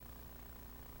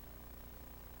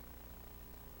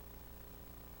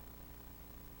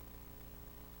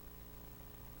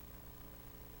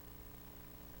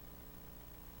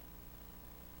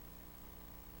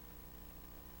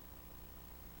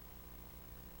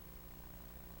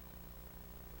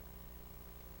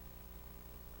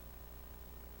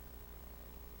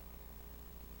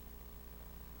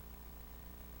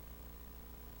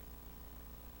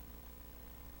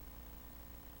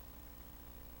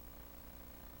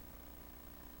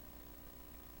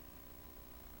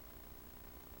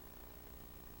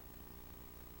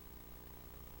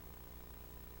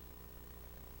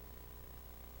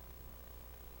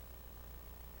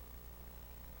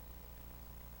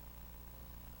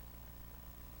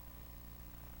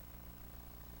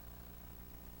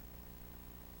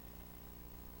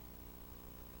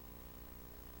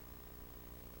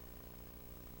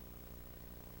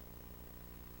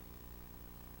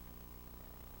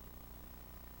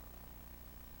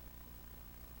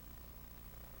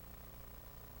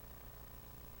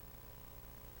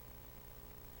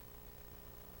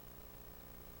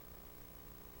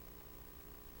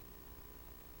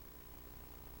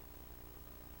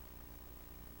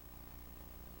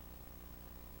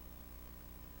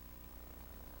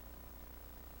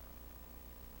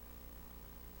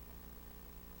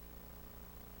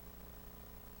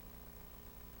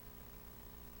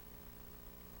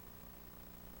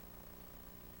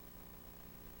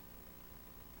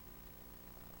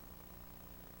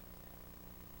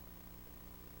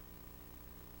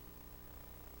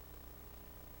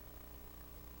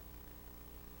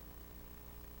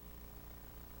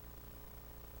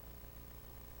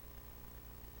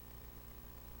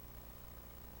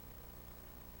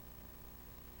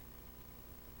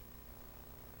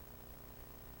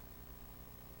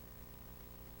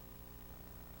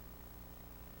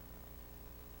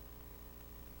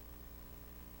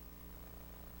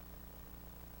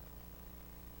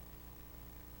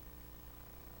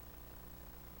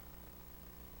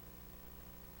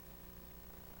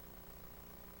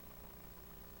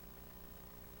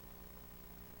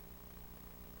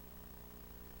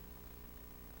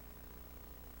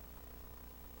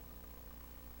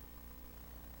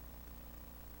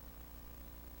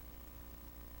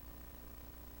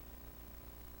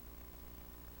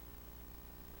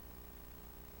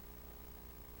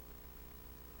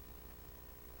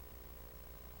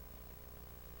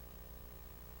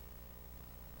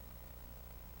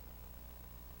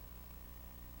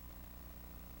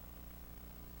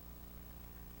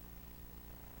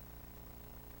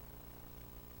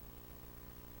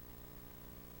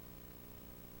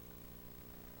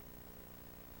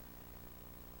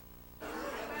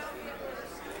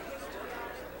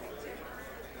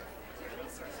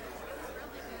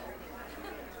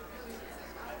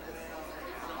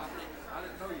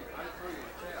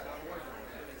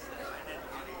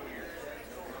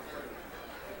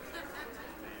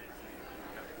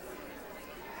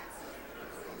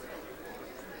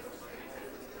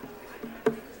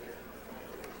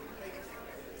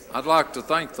I'd like to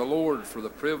thank the Lord for the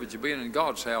privilege of being in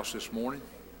God's house this morning.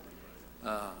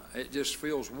 It just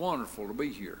feels wonderful to be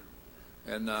here.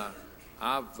 And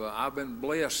I've been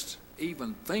blessed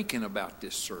even thinking about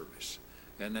this service.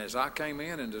 And as I came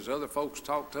in and as other folks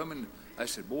talked to me, they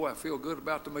said, boy, I feel good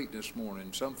about the meeting this morning.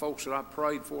 And some folks that I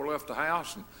prayed for left the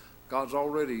house, and God's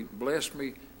already blessed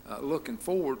me looking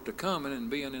forward to coming and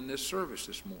being in this service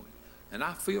this morning. And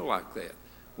I feel like that.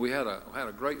 We had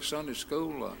a great Sunday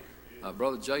school.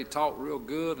 Brother Jay taught real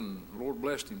good, and the Lord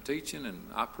blessed him teaching, and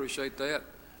I appreciate that.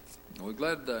 And we're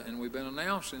glad, and we've been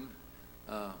announcing,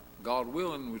 God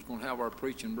willing, we're going to have our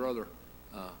preaching brother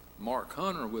Mark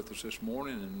Hunter with us this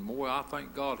morning, and boy, I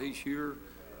thank God he's here.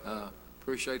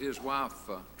 Appreciate his wife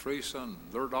Teresa and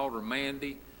their daughter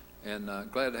Mandy, and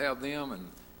glad to have them, and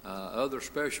other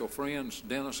special friends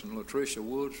Dennis and Latricia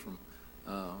Woods from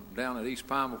down at East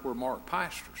Pine where Mark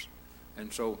pastors.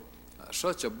 And so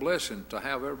such a blessing to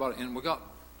have everybody, and we got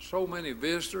so many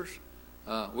visitors.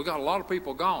 We got a lot of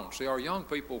people gone. See, our young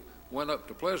people went up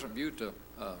to Pleasant View to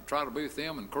try to be with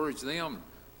them, encourage them,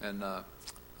 and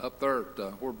up there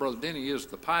at, where Brother Denny is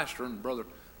the pastor, and Brother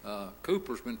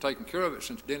Cooper's been taking care of it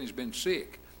since Denny's been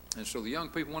sick. And so the young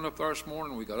people went up there this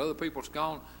morning. We got other people that's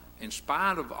gone. In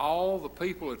spite of all the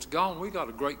people that's gone, we got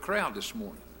a great crowd this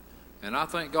morning, and I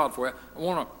thank God for it. I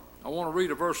want to read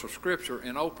a verse of Scripture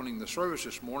in opening the service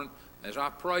this morning. As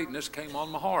I prayed, and this came on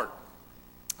my heart,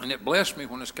 and it blessed me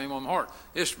when this came on my heart.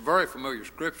 It's very familiar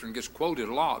Scripture and gets quoted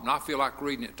a lot, and I feel like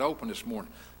reading it to open this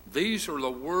morning. These are the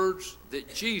words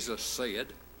that Jesus said,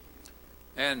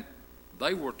 and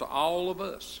they were to all of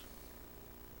us.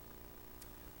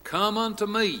 Come unto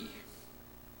me,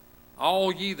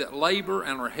 all ye that labor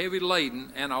and are heavy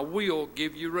laden, and I will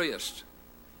give you rest.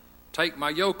 Take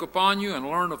my yoke upon you and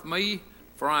learn of me,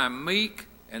 for I am meek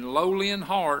and lowly in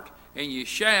heart, and ye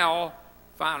shall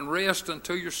find rest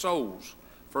unto your souls.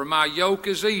 For my yoke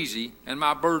is easy and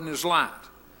my burden is light.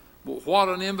 But what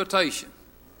an invitation.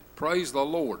 Praise the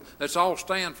Lord. Let's all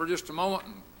stand for just a moment,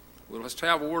 and let's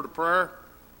have a word of prayer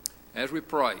as we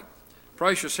pray.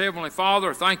 Precious Heavenly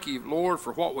Father, thank you, Lord,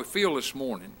 for what we feel this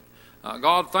morning.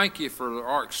 God, thank you for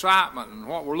our excitement and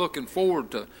what we're looking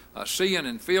forward to seeing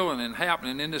and feeling and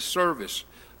happening in this service.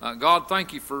 God,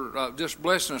 thank you for just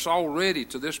blessing us already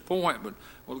to this point. But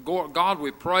God,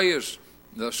 we pray as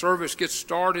the service gets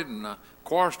started and the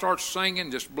choir starts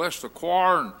singing, just bless the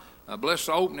choir and bless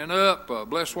the opening up,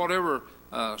 bless whatever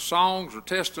songs or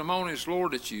testimonies,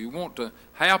 Lord, that you want to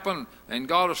happen. And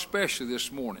God, especially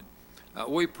this morning,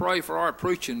 we pray for our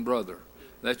preaching brother,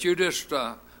 that you just,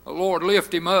 Lord,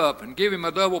 lift him up and give him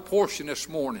a double portion this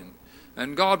morning.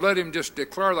 And God, let him just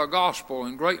declare the gospel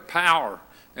in great power,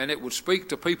 and it would speak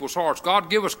to people's hearts. God,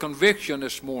 give us conviction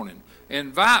this morning.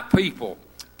 Invite people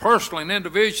personally and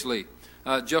individually,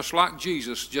 just like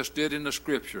Jesus just did in the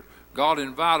Scripture. God,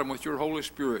 invite them with your Holy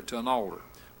Spirit to an altar.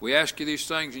 We ask you these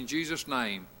things in Jesus'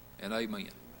 name, and amen.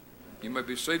 You may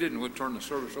be seated, and we'll turn the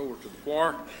service over to the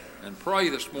choir and pray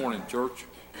this morning, church.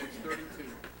 6:32.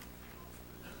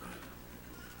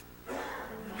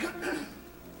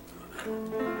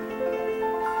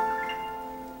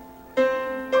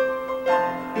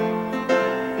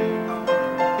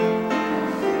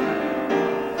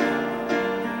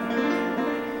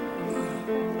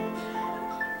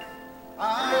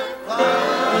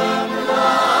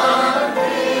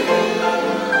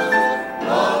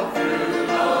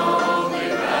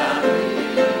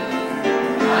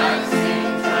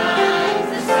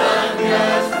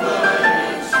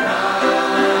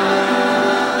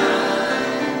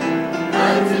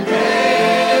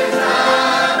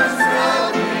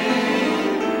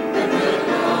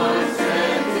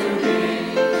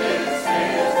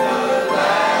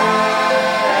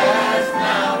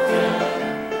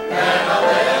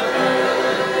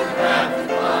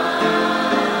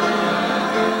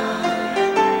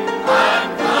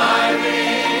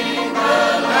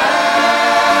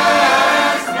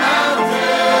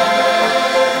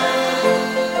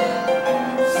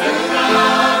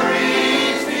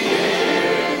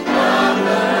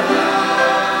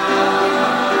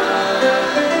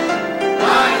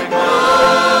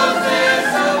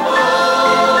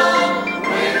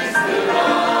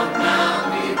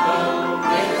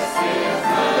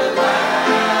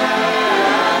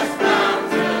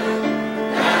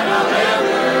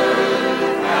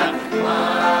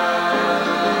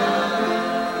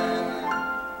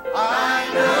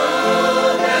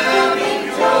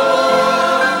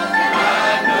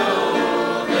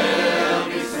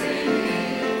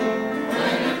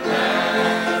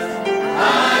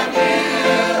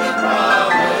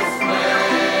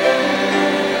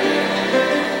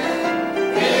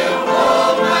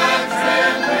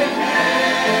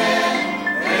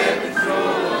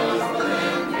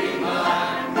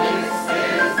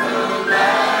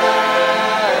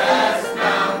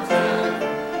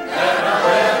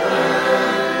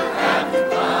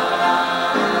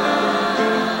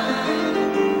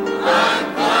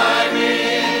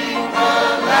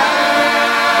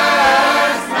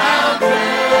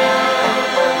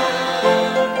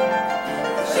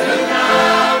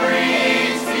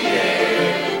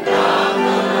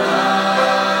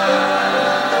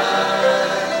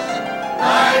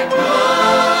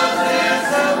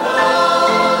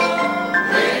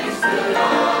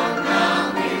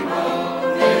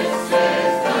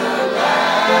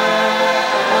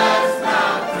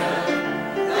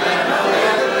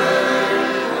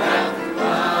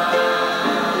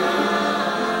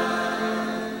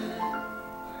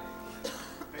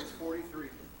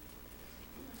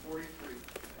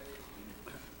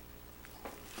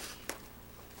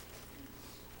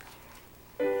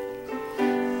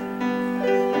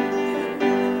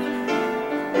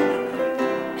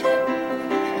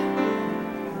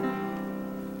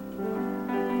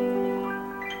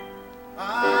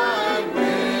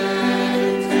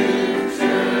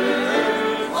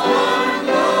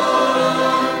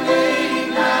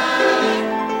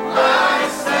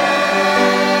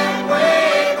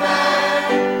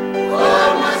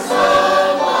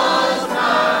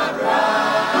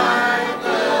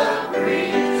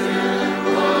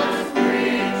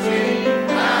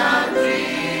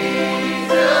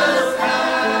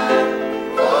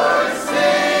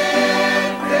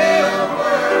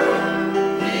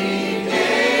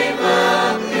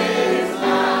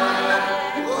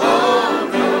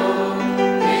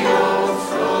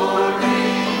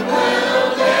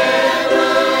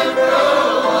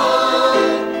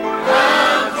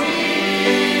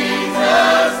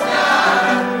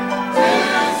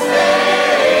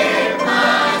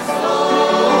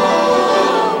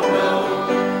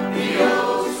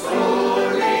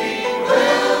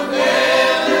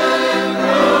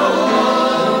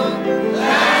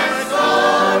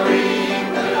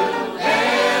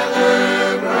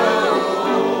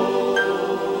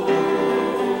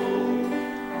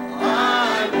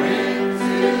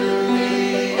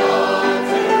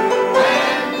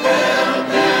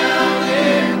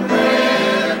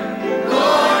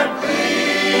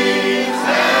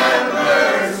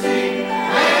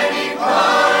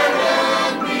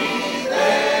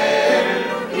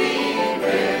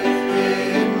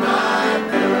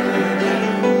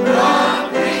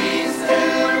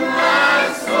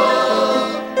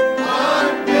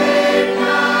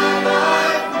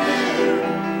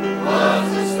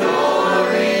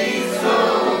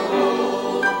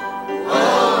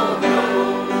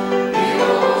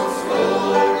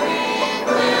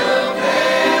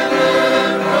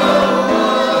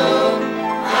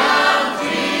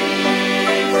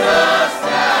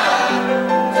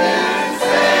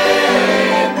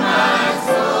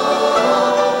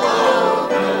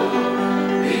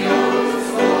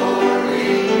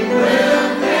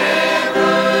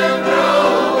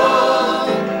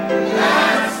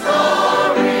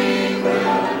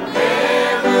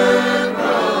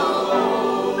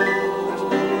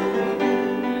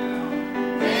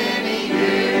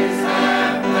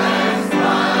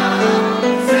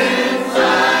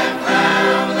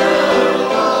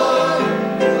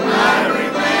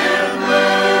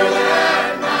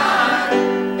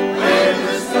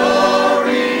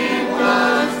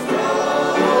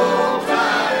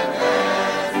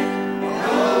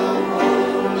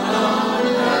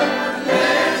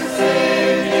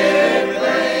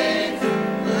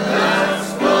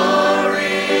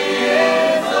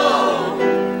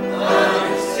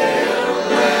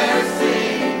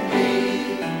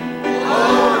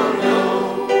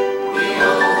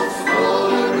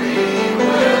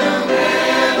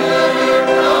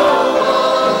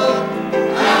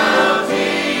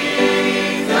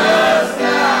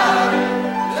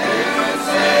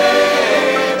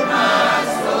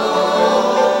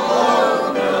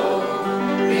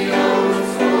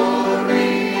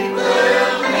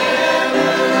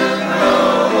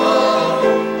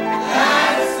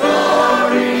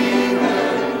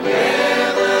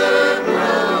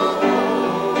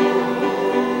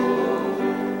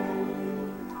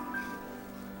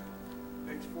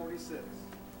 46.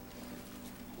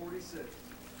 46.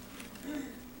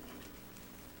 River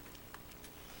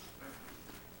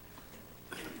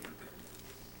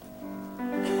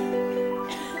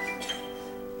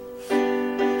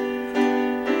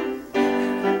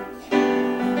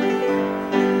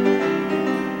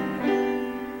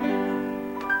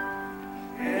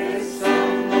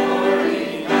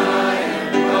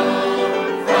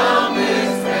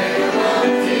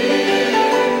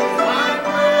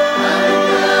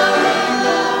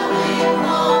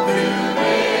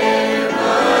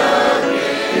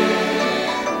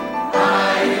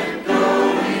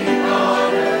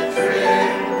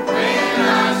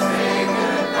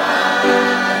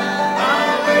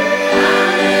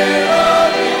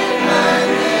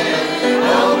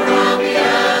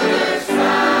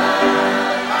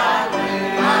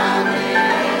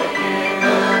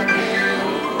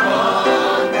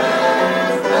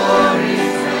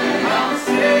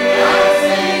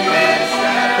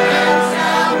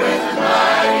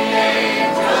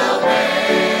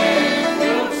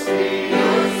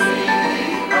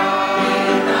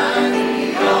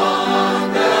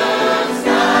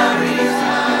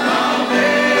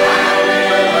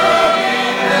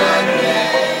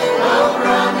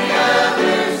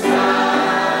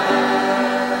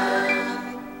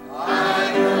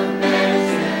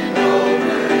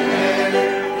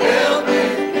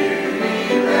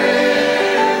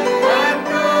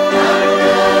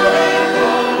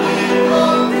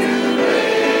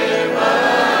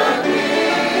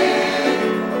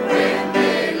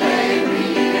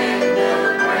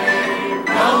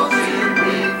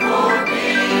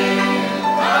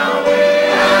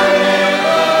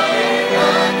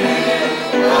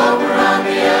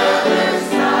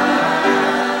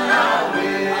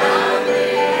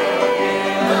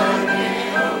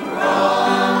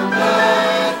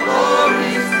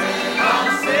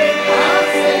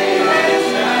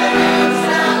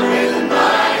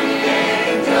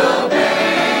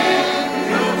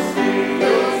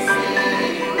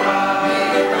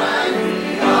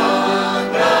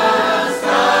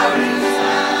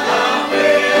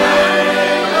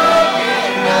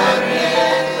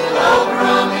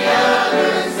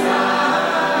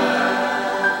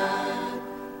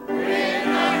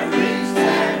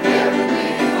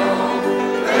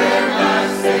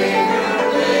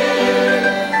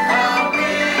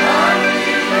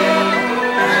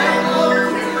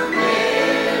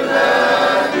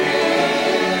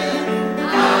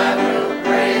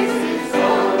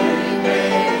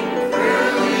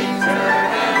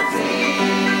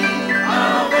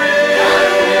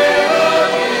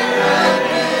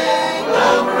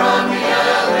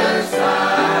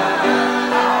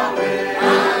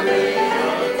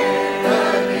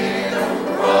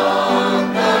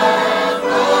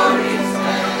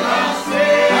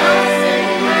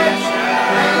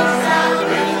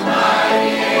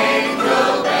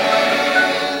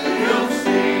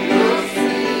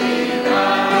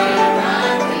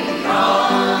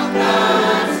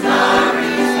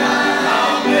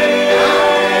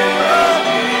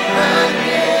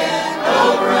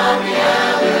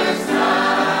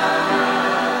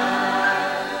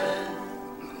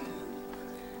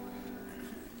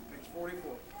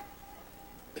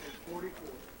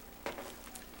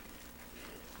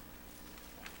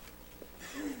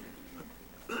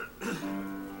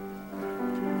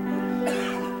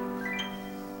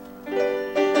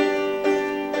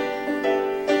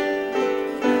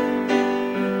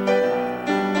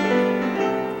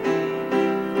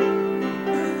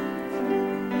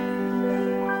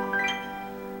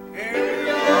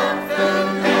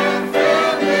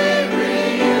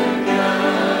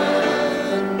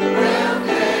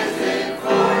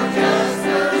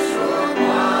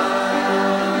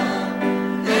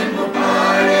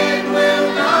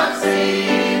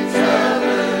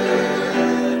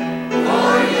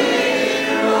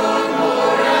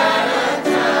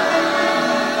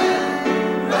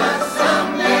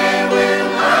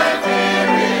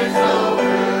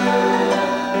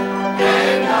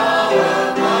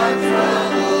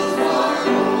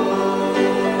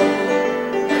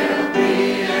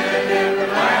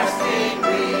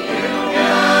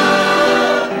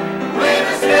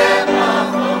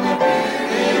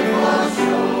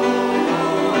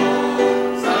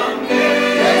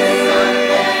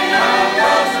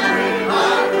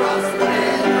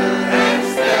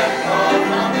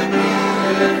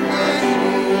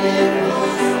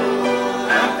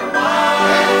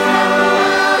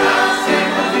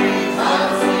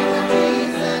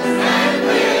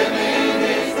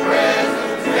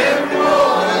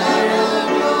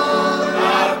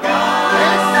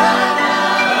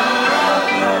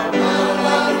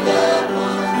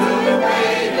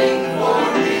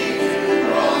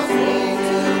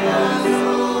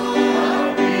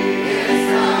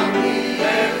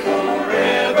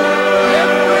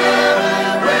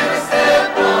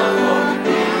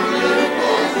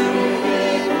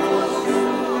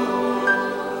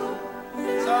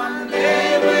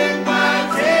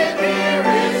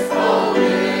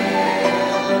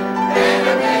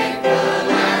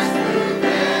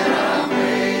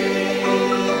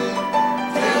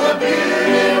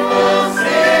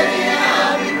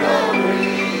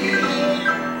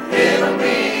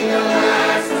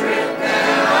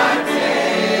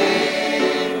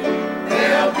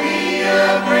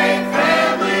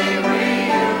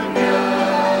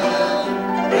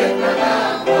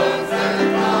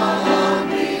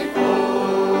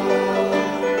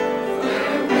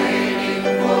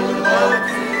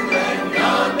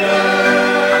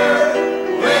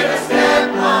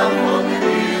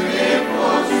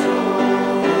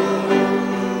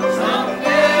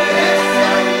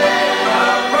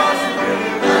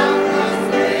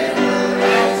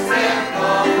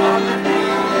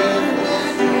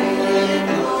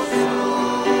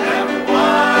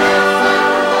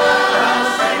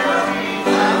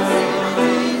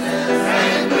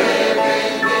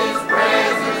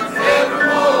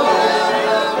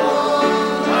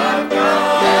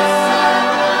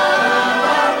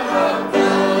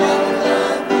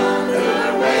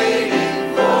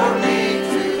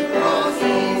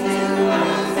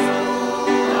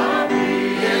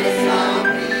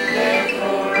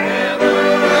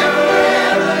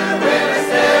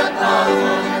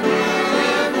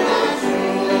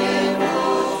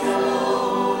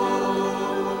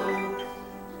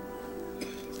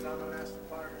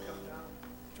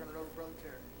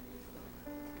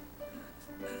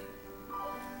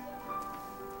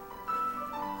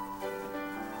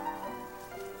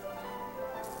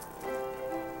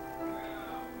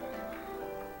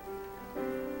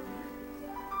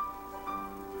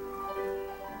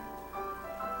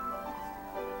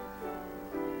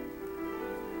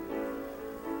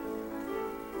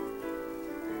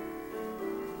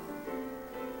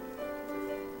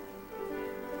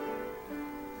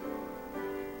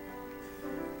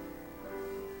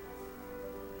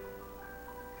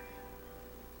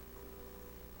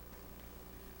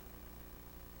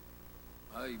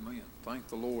Amen. Thank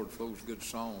the Lord for those good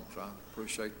songs. I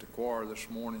appreciate the choir this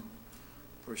morning.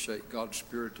 Appreciate God's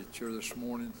Spirit that's here this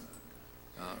morning.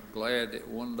 Glad that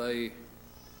one day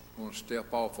I'm going to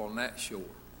step off on that shore,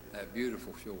 that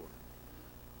beautiful shore.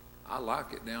 I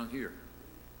like it down here,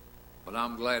 but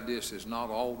I'm glad this is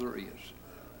not all there is.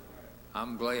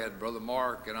 I'm glad, Brother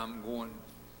Mark, and I'm going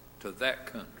to that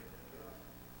country,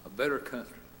 a better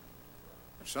country.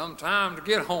 And sometimes to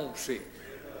get homesick,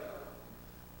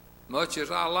 much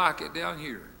as I like it down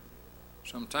here,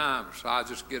 sometimes I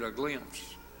just get a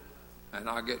glimpse and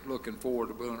I get looking forward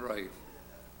to being ready,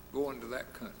 going to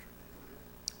that country.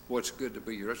 Well, it's good to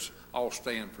be here. Let's all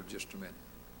stand for just a minute.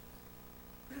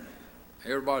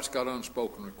 Everybody's got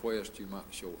unspoken request, you might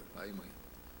show it. Amen.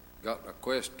 Got a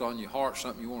request on your heart,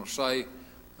 something you want to say,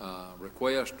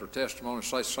 request or testimony,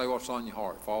 say what's on your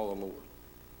heart. Follow the Lord.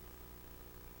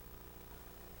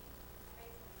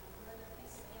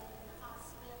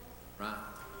 Right.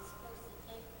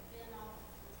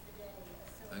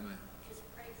 Amen.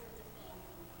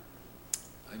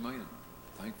 Amen.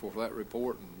 Thankful for that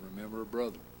report, and remember a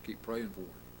brother. Keep praying for him.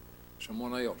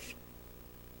 Someone else.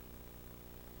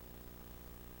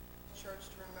 Church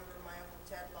to remember my Uncle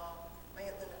Ted Law. My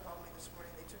Aunt Linda called me this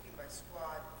morning. They took him by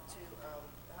squad to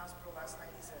the hospital last night.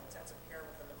 He's in intensive care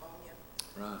with a pneumonia.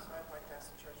 Right. So I'd like to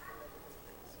ask the church to remember him,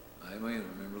 please. Amen.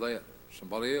 Remember that.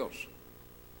 Somebody else.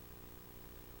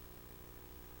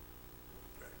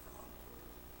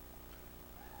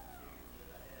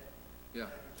 Yeah.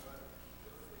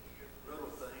 Little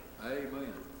things,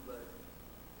 Amen. but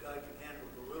God can handle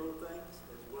the little things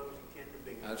as well as He can the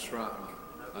big things. That's right, man.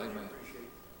 And I really Amen. appreciate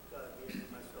God being in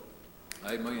my soul.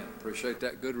 Amen. Appreciate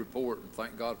that good report, and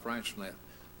thank God for answering that.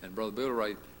 And Brother Bill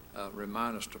Ray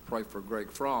remind us to pray for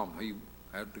Greg Fromm. He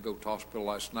had to go to hospital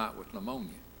last night with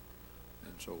pneumonia,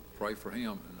 and so pray for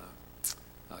him.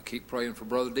 And keep praying for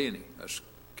Brother Denny. Let's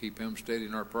keep him steady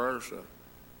in our prayers.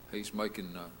 He's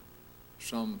making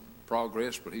some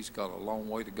progress, but he's got a long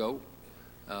way to go.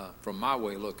 From my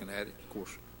way of looking at it, of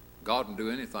course, God can do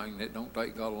anything. It don't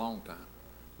take God a long time.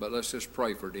 But let's just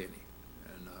pray for Denny,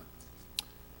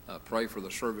 and pray for the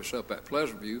service up at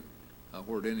Pleasant View,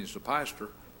 where Denny's the pastor.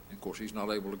 And of course, he's not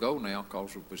able to go now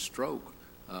because of his stroke.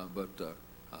 But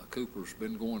Cooper's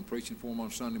been going preaching for him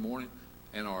on Sunday morning,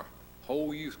 and our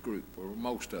whole youth group, or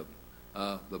most of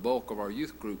them, the bulk of our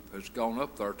youth group has gone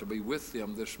up there to be with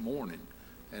them this morning.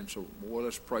 And so, boy,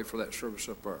 let's pray for that service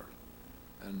up there.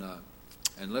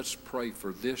 And let's pray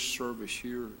for this service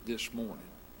here this morning.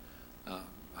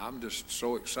 I'm just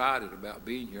so excited about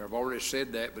being here. I've already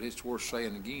said that, but it's worth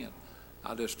saying again.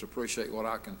 I just appreciate what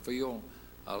I can feel.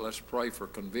 Let's pray for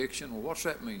conviction. Well, what's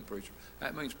that mean, preacher?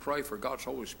 That means pray for God's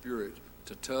Holy Spirit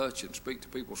to touch and speak to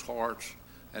people's hearts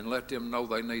and let them know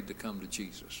they need to come to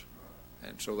Jesus.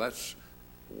 And so that's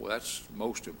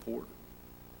most important.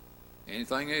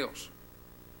 Anything else?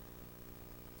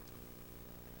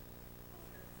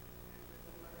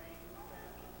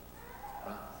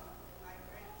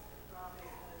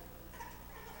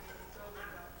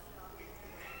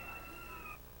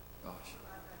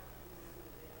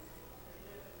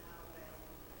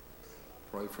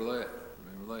 Pray for that.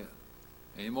 Remember that.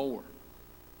 Any more?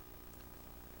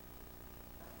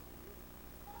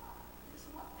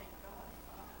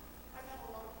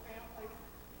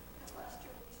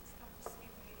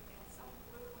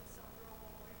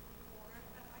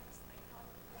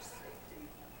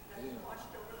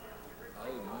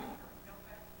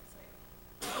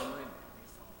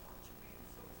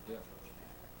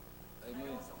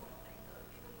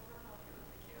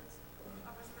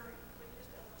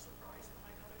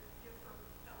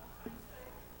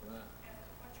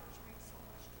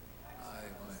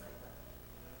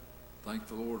 Thank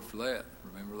the Lord for that.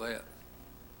 Remember that.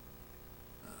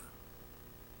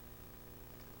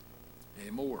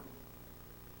 Any more?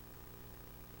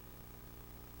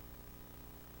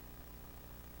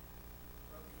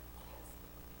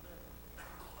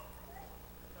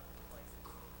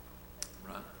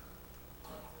 Right.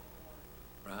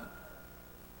 Right.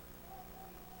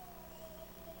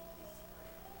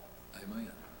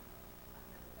 Amen.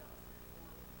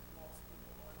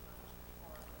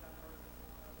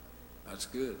 That's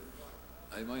good.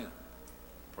 Amen.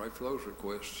 Pray for those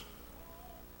requests.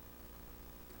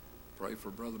 Pray for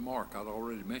Brother Mark. I'd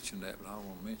already mentioned that, but I don't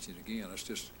want to mention it again. Let's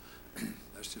just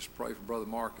pray for Brother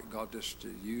Mark that God just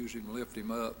use him, lift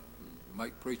him up, and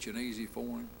make preaching easy for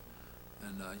him,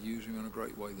 and use him in a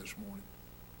great way this morning.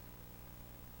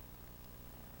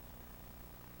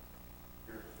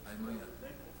 Amen.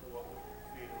 Thankful for what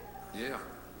we feel. Yeah.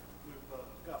 We've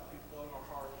got people on our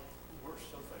heart. We're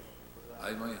so thankful for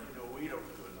that. Amen. You know, we don't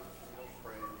do enough. We don't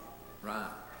pray.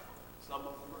 Right. So some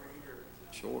of them are here.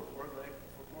 Sure. We're thankful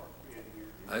for Mark being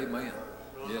here. Amen.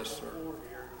 Really Yes, sir. looking forward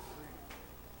here to see.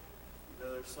 You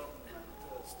know, there's something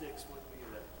that sticks with me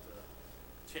that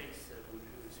Chase said when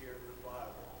he was here in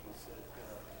revival. He said,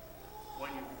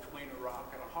 when you're between a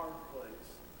rock and a hard place,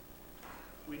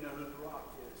 we know who the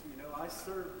rock is. You know, I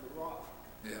serve the rock.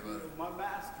 Yeah, You know, my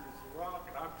master is the rock,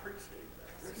 and I appreciate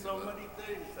that. There's so many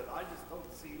things that I just don't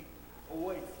see a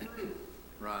way through.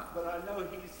 Right. But I know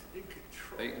he's in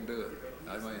control. He can do it. He's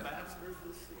Amen. the master of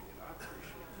the sea, and I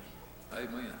appreciate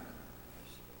it. Amen.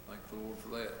 Thank the Lord for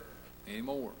that. Any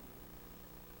more?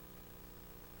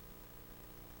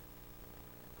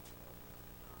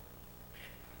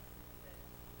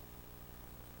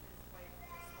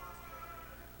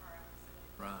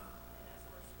 Right. And as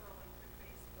we're scrolling through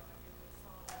Facebook, and we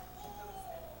saw that post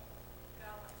that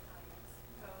Valentine's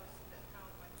post that how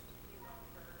much he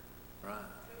loved her. Right.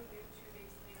 Who knew 2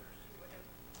 days later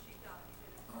she died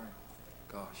in a Oh, car accident.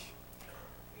 gosh.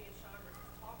 Me and Sean were just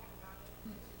talking about it.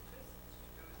 It just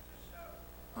goes to show.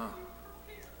 Huh. Be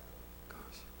prepared.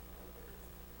 Gosh.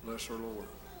 Bless her, Lord.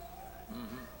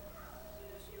 Mm-hmm.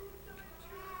 She would die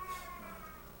too.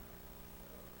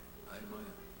 Amen.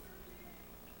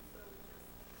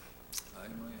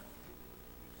 Amen.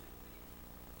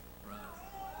 Right.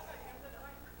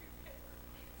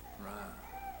 Right.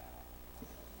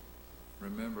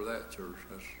 Remember that, church.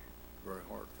 That's very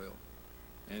heartfelt.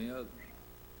 Any others?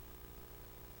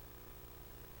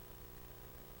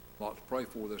 A lot to pray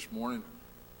for this morning.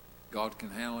 God can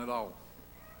handle it all.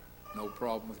 No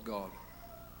problem with God.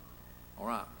 All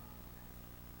right.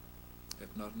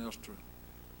 If nothing else to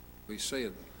be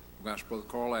said, we're going to ask Brother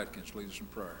Carl Atkins to lead us in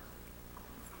prayer.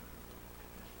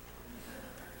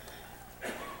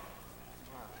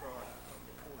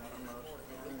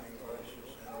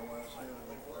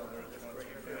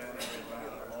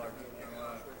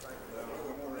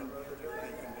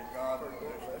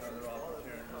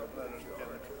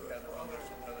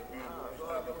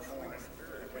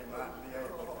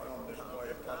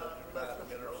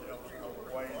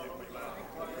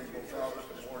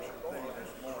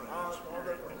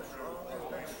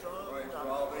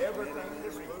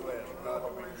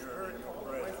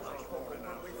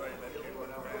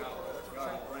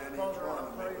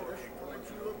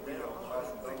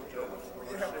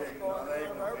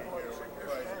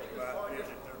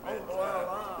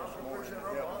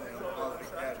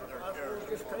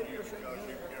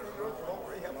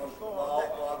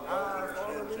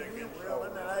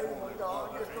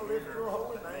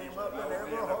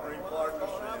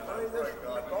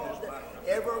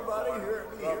 Everybody here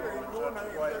be here in your name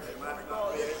this morning,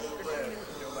 God, that you continue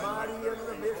mighty in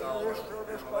the midst of this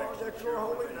service, God, that your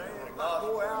holy name might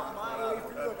go out mightily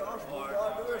through the gospel,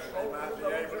 God, to the souls of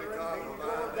those that are in need,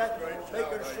 Lord, that they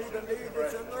can see the need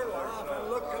that's in their life and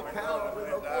look to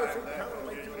Calvary, of course,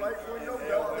 eternally too late. We know,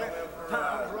 God, that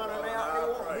time's running out.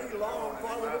 It won't be long,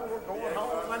 Father, when we're going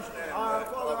home. And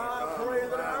Father, I pray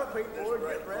that our people would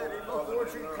get ready before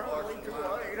it's eternally too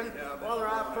late. And Father,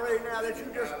 I pray now that you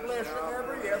just bless them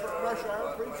every effort. Bless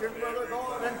our preaching, Brother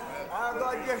God. And our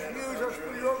God, just use us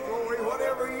for your glory.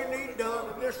 Whatever you need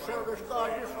done in this service,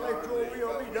 God, just let your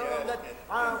will be done. That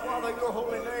our Father, your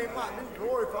holy name might be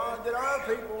glorified. That our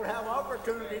people would have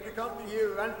opportunity to come to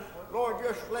you. And Lord,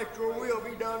 just let your will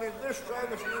be done in this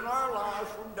service and in our lives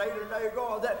from day to day,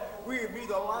 God, that we be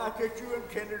the light that you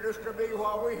intended us to be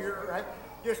while we're here. And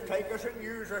just take us and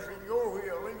use us in your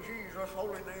will. In Jesus'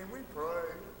 holy name we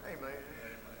pray. Amen.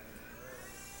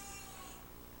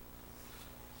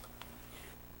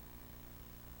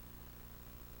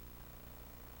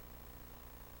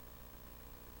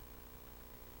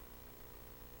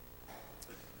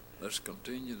 Let's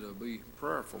continue to be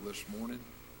prayerful this morning.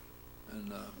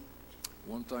 And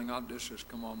one thing this has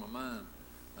come on my mind.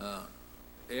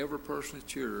 Every person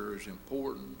that's here is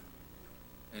important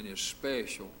and is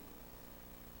special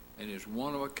and is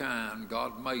one of a kind.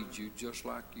 God made you just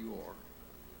like you are.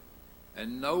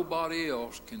 And nobody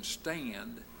else can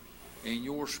stand in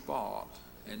your spot,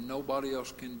 and nobody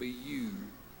else can be you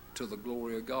to the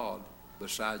glory of God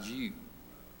besides you.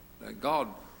 God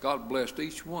blessed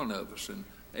each one of us, and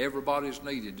everybody's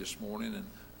needed this morning.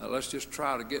 And let's just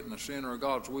try to get in the center of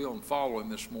God's will and follow him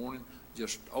this morning.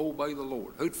 Just obey the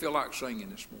Lord. Who'd feel like singing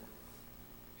this morning?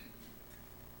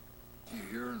 You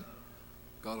hear and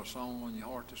got a song on your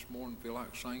heart this morning, feel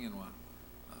like singing? Well,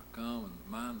 come and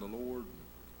mind the Lord and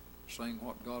sing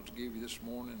what God's give you this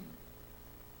morning.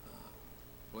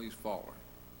 Please follow him.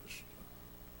 Just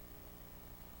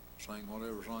sing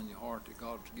whatever's on your heart that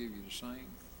God's give you to sing.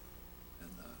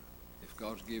 And if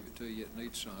God's give it to you, it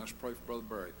needs sung. Let's pray for Brother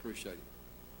Barry. Appreciate it.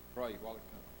 Pray while it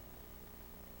comes.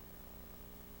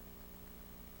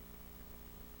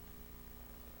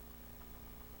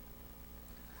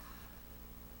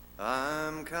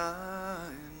 I'm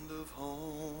kind of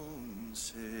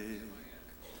homesick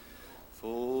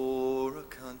for a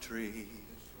country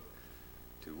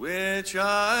to which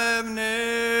I've never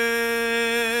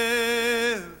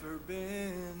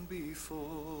been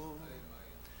before.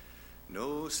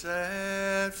 No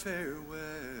sad farewells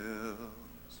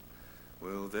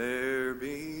will there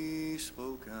be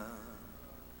spoken,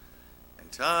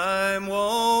 and time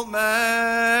won't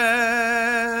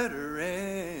matter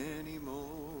anymore.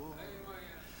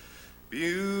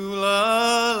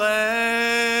 Beulah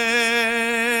land,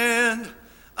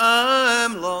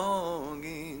 I'm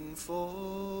longing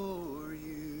for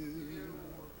you,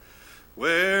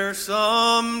 where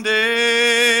someday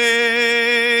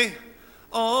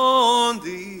on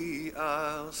thee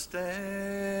I'll stand,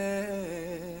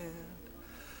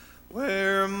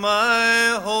 where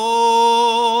my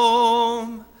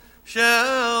home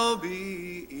shall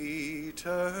be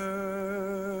eternal.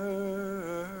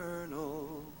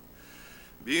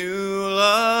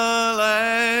 Beulah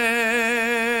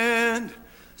land,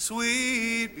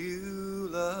 sweet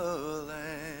Beulah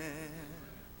land,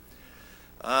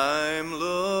 I'm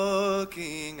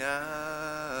looking out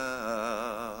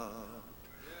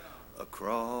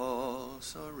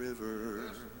across a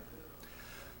river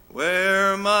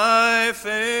where my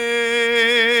faith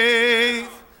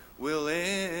will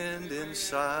end in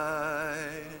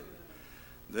sight.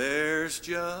 There's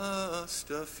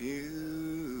just a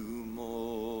few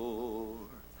more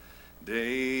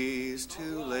days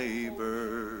to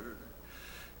labor,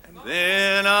 and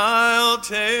then I'll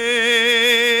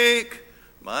take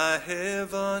my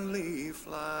heavenly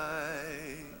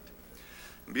flight.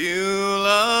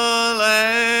 Beulah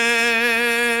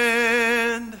land,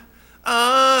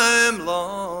 I'm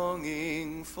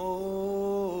longing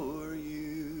for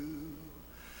you,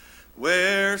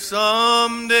 where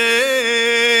someday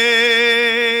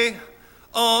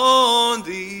on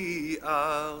thee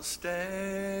I'll stand,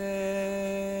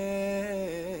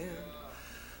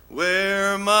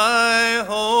 where my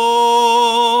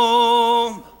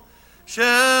home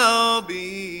shall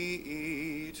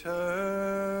be eternal.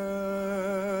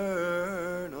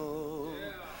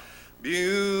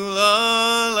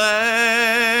 Beulah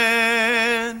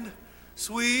land,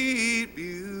 sweet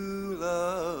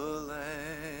Beulah land.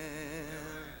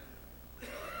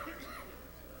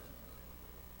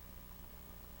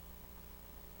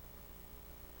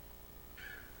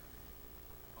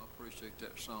 I appreciate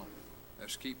that song.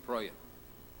 Let's keep praying.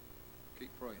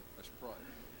 Keep praying. Let's pray.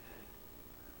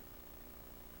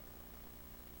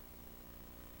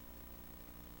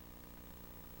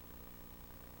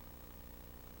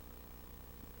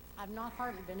 I've not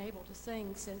hardly been able to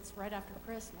sing since right after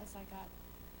Christmas. I got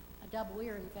a double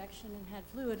ear infection and had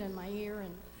fluid in my ear,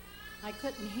 and I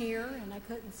couldn't hear and I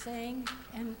couldn't sing.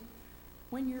 And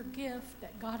when your gift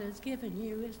that God has given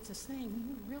you is to sing,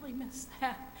 you really miss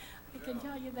that. I can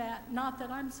tell you that. Not that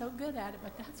I'm so good at it,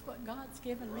 but that's what God's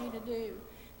given me to do.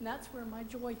 And that's where my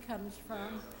joy comes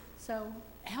from. So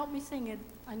help me sing it.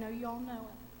 I know you all know it.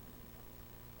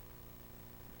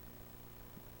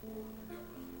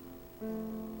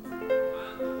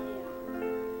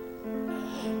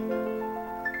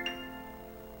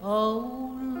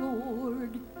 Oh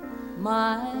Lord,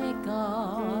 my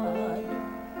God,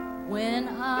 when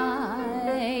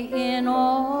I in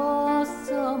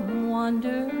awesome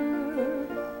wonder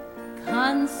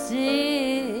consider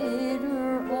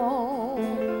all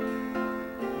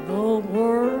the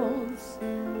worlds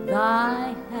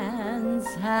thy hands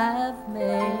have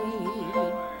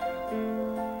made,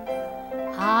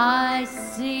 I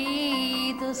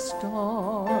see the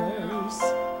stars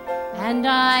and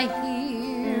I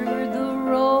hear the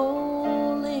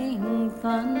rolling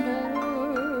thunder.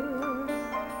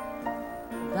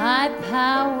 Thy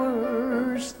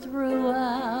powers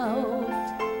throughout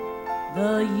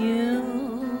the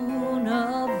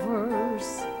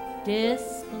universe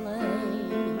display.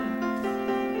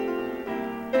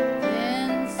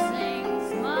 Then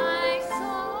sings my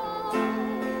soul,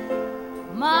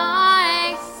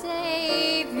 my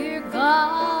Savior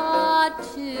God,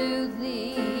 to thee.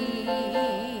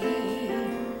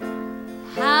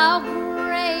 How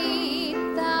great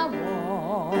thou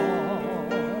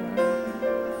art,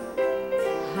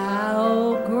 how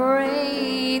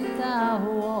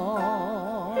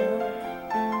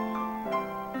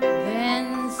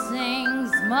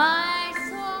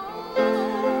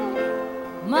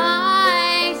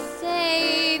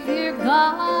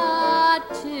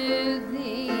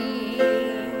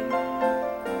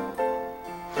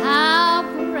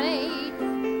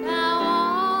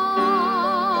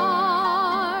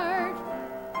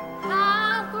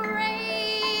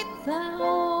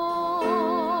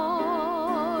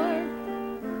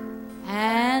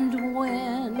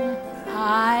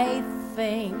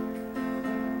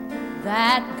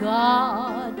that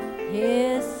God,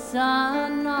 his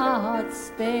Son not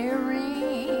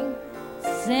sparing,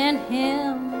 sent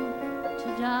him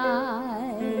to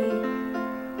die.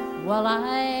 Well,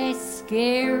 I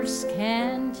scarce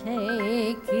can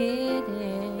take it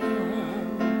in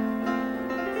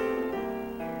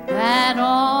that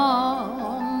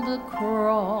on the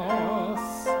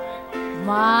cross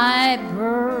my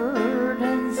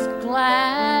burdens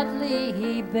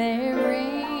gladly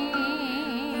bearing,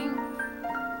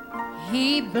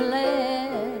 he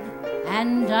bled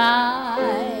and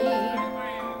died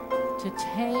to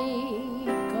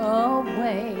take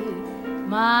away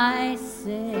my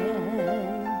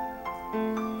sin.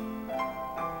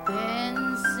 Then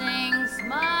sings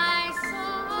my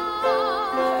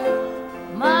soul,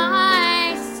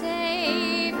 my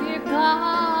Savior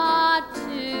God,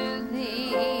 to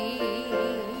thee.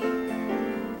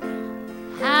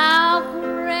 How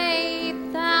great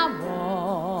thou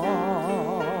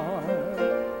art,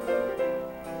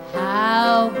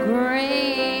 how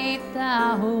great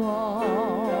thou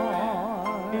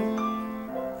art.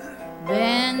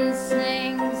 Then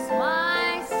sings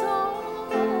my soul,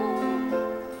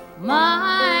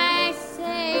 my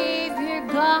Savior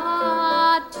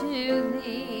God, to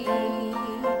thee.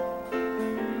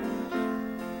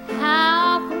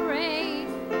 How great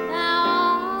thou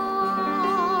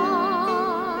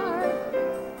art,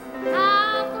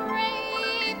 how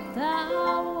great thou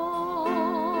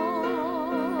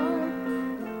art.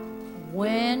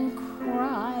 When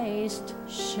Christ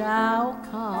shall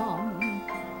come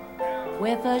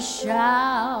with a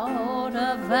shout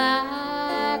of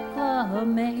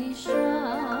acclamation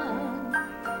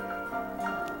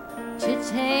to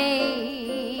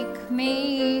take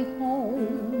me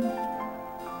home,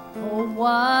 oh,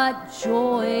 what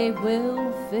joy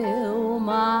will fill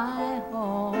my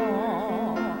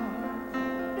heart.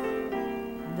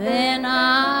 Then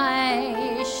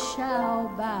I shall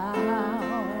bow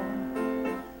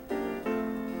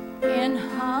in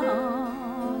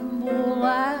humble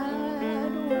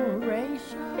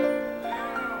adoration,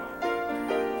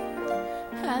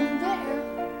 and there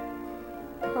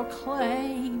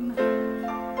proclaim,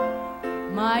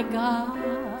 my God,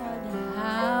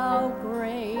 how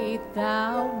great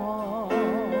thou art.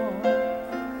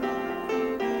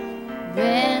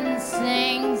 Then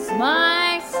sings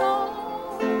my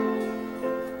soul,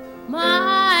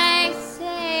 my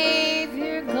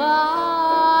Savior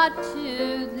God,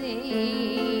 to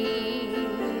thee.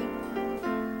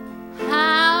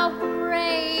 How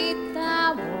great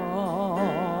thou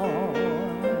art,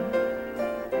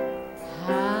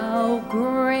 how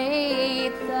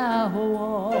great thou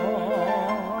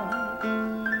art.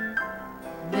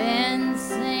 Then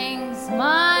sings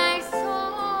my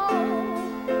soul,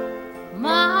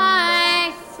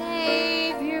 my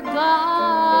Savior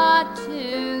God,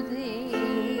 to thee.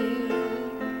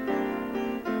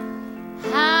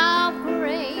 How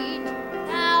great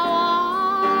thou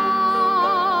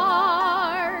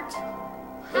art,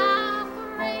 how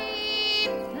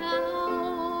great thou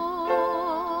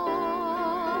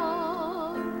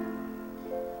art.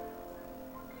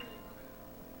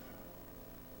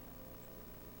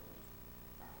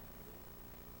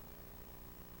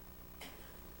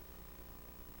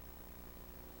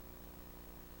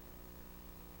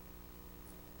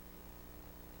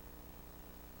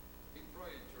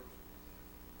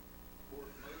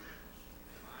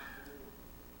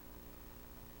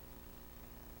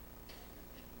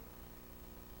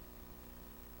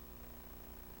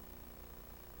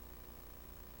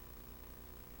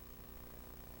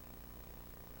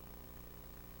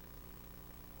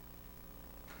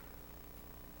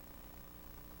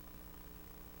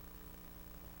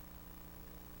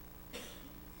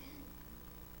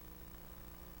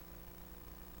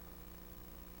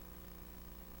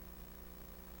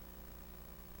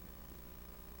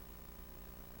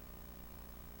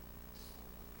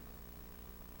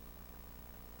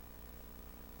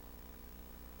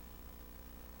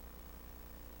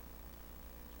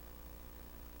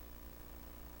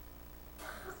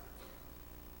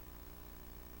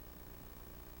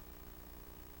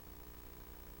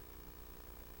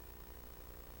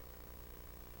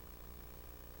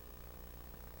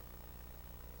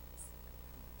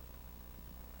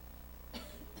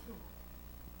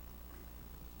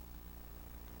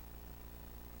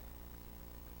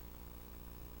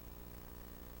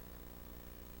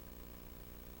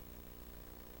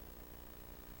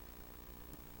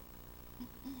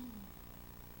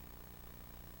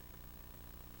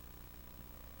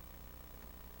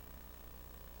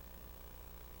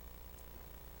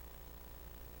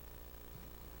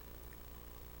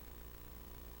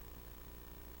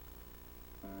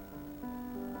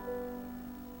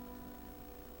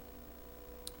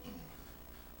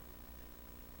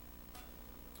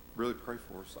 really pray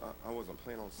for us. I wasn't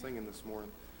planning on singing this morning.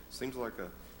 Seems like I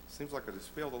just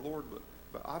failed the Lord,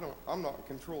 but I'm not in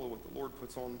control of what the Lord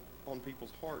puts on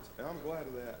people's hearts, and I'm glad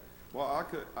of that. Well, I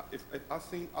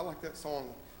like that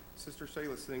song Sister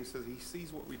Shayla sings, says He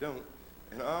sees what we don't,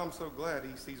 and I'm so glad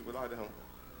He sees what I don't,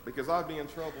 because I'd be in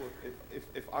trouble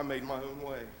if I made my own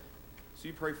way. So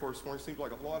you pray for us this morning. Seems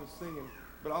like a lot of singing,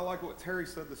 but I like what Terry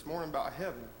said this morning about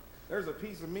heaven. There's a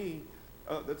piece of me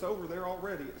that's over there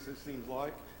already, it seems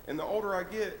like, and the older I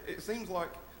get, it seems like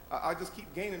I just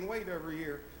keep gaining weight every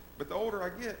year, but the older I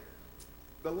get,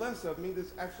 the less of me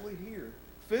that's actually here.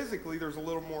 Physically, there's a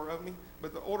little more of me,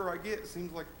 but the older I get, it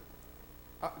seems like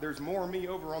there's more of me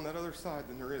over on that other side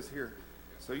than there is here.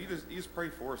 So you just pray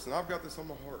for us, and I've got this on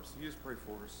my heart, so you just pray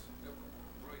for us.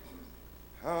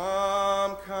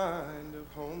 I'm kind of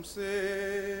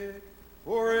homesick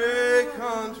for a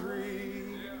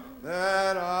country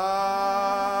that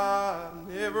I've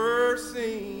never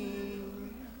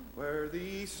seen, where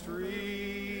these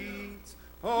streets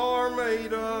are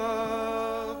made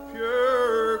of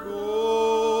pure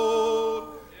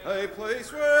gold, a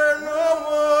place where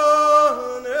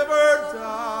no one ever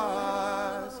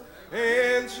dies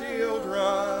and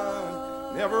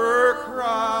children never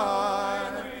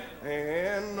cry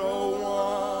and no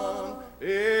one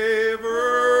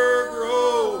ever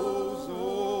grows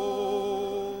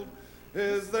old.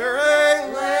 Is there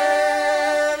a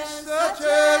land such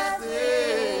as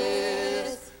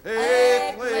this,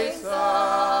 a place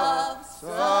of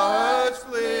such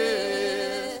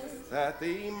bliss, that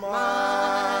the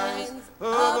minds of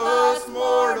us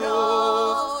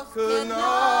mortals could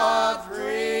not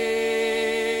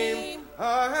dream?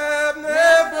 I have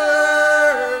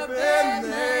never been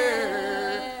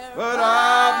there, but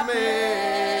I've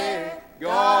met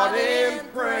God in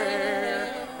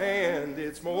prayer, and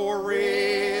it's more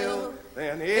real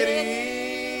than it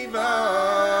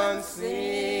even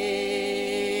seems.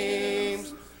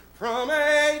 From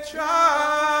a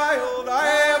child I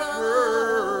have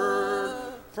heard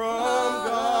from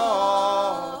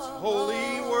God's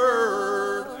holy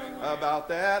word about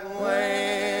that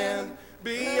land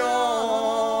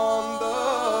beyond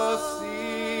the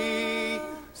sea.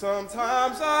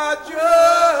 Sometimes I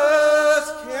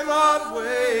just cannot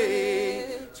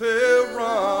wait to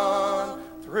run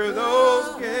through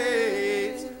those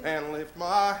gates and lift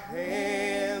my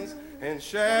hands and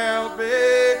shout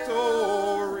victory.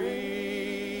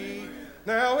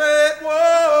 Now it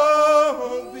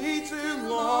won't be too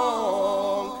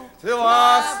long till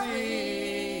I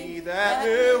see that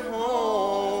new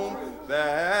home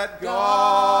that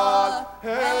God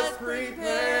has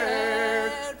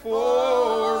prepared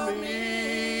for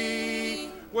me,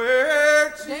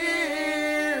 where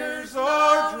tears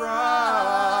are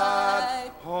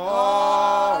dried,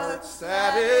 hearts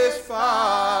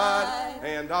satisfied,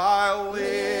 and I'll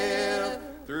live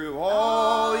through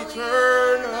all eternity.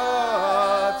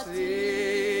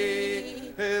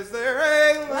 Is there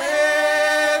a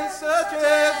land such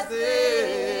as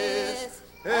this,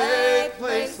 a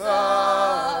place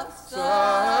of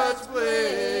such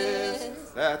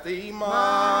bliss, that the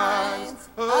minds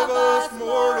of us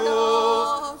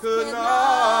mortals could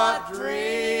not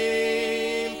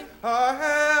dream? I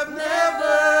have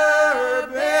never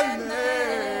been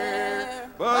there,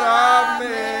 but I've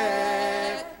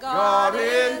met God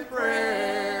in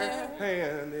prayer,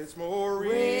 and it's more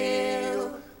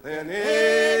real than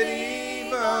it even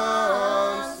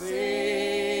seems.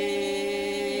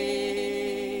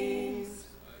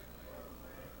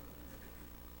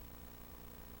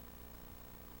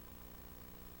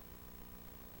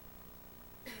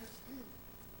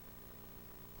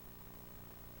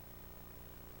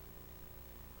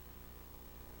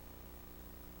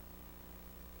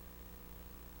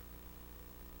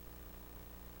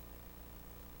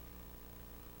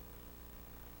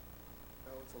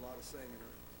 Well, it's a lot of singing,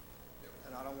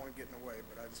 and I don't want to get in the way,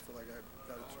 but I just feel like I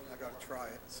got to try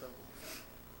it. So,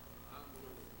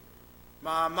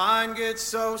 my mind gets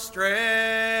so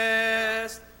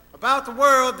stressed about the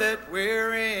world that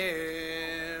we're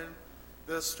in,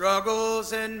 the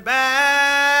struggles and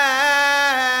battles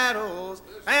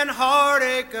and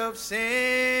heartache of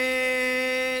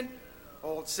sin.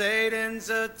 Old Satan's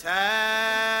attack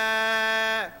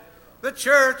the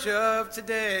church of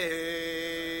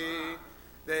today.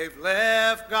 They've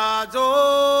left God's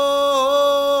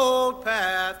old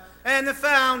path and they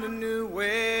found a new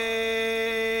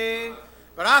way.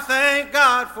 But I thank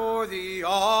God for the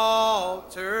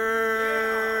altar.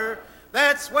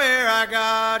 That's where I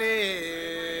got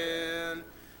in.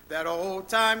 That old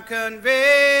time conviction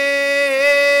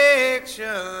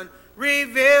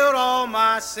revealed all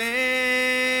my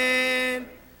sin.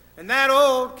 And that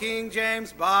old King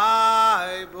James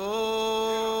Bible,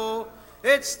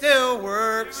 it still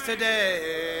works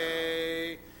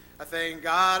today. I thank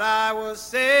God I was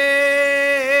saved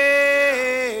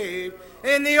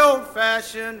in the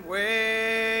old-fashioned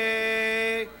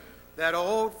way. That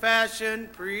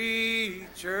old-fashioned preacher,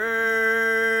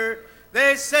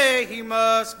 they say he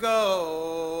must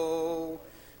go.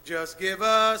 Just give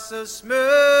us a smooth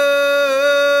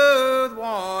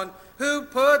one who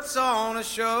puts on a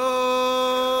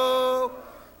show.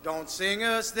 Don't sing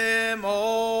us them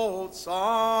old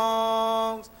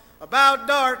songs about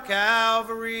dark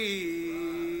Calvary.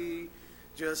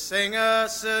 Just sing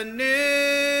us a new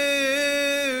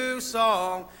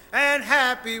song and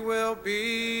happy we'll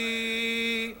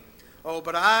be. Oh,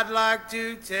 but I'd like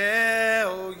to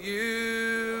tell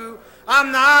you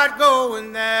I'm not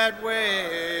going that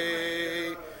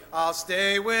way. I'll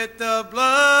stay with the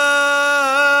blood.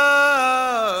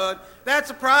 That's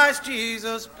the price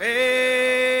Jesus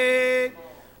paid.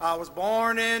 I was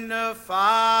born in the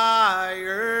fire,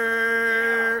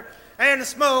 and the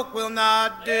smoke will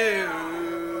not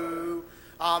do.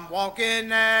 I'm walking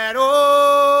that old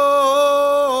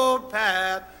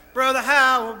path. Brother,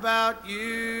 how about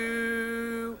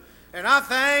you? And I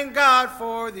thank God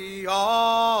for the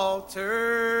altar.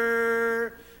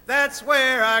 That's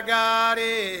where I got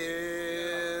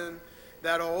in.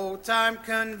 That old-time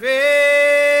conviction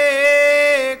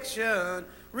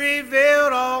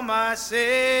revealed all my sin.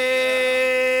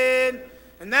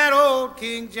 And that old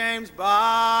King James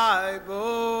Bible,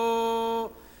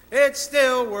 it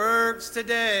still works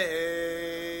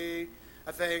today.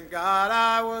 I thank God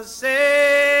I was saved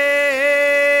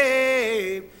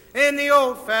in the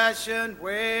old-fashioned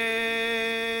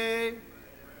way.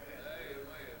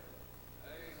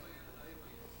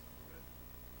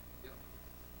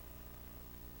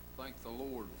 Thank the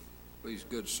Lord for these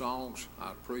good songs.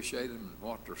 I appreciate them and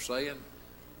what they're saying,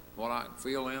 what I can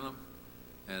feel in them.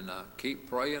 And keep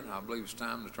praying. I believe it's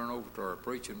time to turn over to our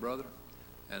preaching brother.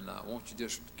 And I want you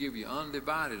just to give you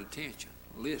undivided attention.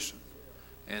 Listen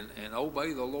and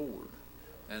obey the Lord.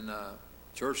 And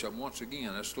church, once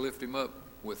again, let's lift him up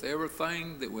with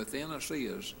everything that within us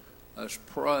is. Let's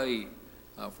pray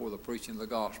for the preaching of the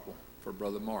gospel for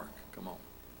Brother Mark. Come on.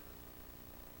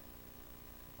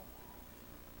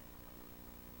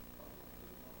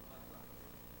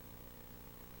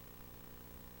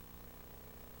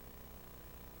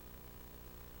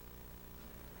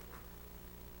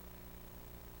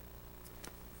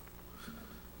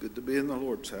 Good to be in the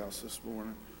Lord's house this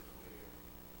morning.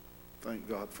 Thank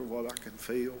God for what I can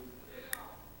feel.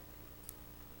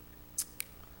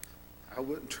 I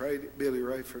wouldn't trade it, Billy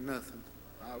Ray, for nothing.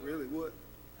 I really would.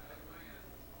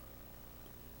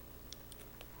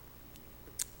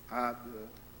 I'd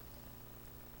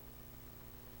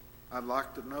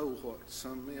like to know what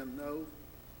some men know,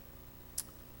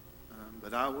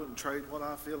 but I wouldn't trade what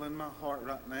I feel in my heart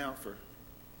right now for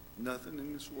nothing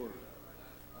in this world.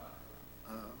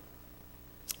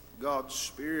 God's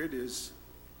Spirit is,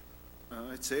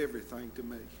 it's everything to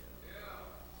me.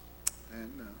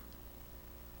 And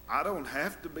I don't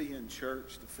have to be in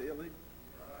church to feel Him.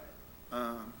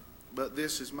 But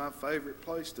this is my favorite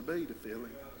place to be to feel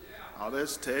Him. I'll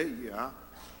just tell you,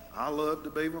 I love to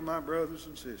be with my brothers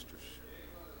and sisters.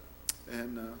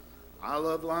 And I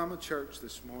love Lima Church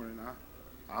this morning.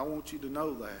 I want you to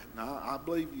know that. And I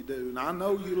believe you do. And I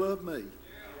know you love me.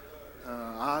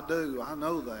 I do. I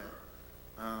know that.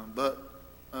 But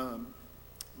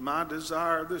my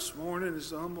desire this morning is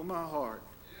to humble my heart.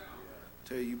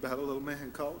 Tell you about a little man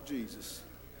called Jesus.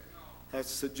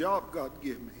 That's the job God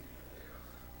gave me.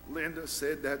 Linda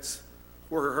said that's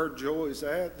where her joy is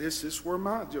at. This is where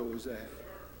my joy is at.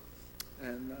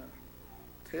 And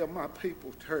tell my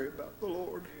people, Terry, about the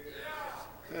Lord.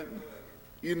 And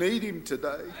you need Him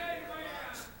today.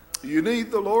 You need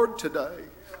the Lord today.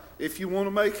 If you want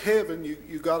to make heaven,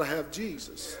 you got to have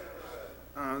Jesus.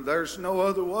 There's no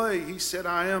other way. He said,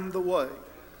 I am the way.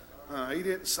 He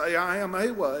didn't say, I am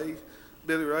a way.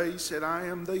 Billy Ray, he said, I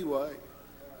am the way.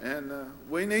 And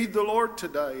we need the Lord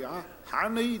today. I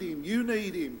need Him. You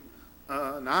need Him.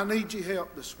 And I need your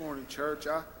help this morning, church.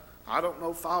 I don't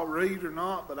know if I'll read or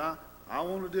not, but I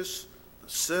want to just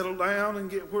settle down and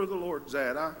get where the Lord's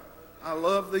at. I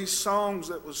love these songs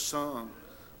that was sung.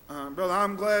 Brother,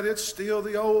 I'm glad it's still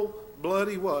the old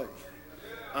bloody way.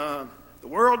 The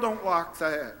world don't like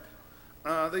that.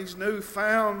 These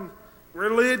newfound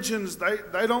religions,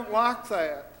 they don't like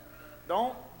that.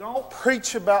 Don't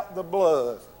preach about the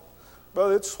blood.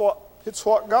 But it's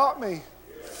what got me.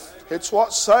 It's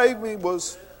what saved me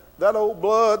was that old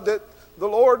blood that the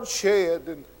Lord shed.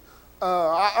 And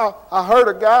I heard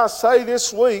a guy say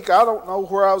this week, I don't know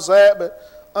where I was at,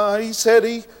 but he said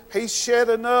he shed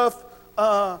enough,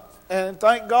 and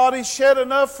thank God he shed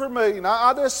enough for me. And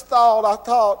I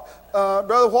thought,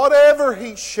 brother, whatever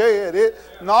he shed, it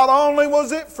not only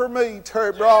was it for me,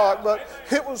 Terry Brock, but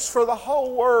it was for the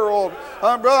whole world.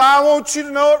 Brother, I want you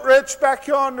to know it reached back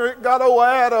yonder. It got old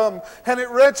Adam, and it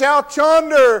reached out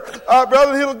yonder.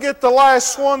 Brother, he'll get the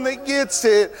last one that gets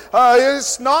it.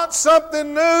 It's not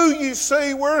something new, you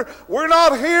see. We're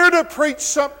not here to preach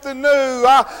something new.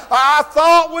 I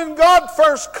thought when God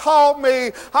first called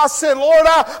me, I said, Lord,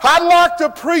 I'd like to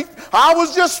preach. I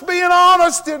was just being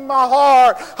honest in my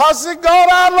heart. I said, God,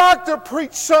 I'd like to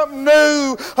preach something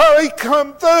new. He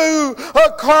come through.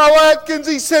 Carl Atkins,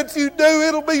 he said, if you do,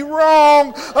 it'll be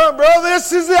wrong. Brother,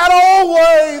 this is that old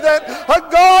way that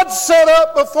God set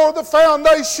up before the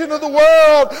foundation of the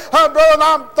world. Brother, and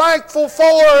I'm thankful for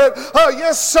it.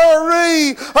 Yes,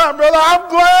 sirree. Brother, I'm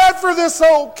glad for this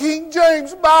old King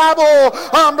James Bible.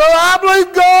 Brother, I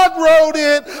believe God wrote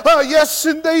it. Yes,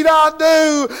 indeed I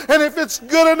do. And if it's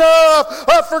good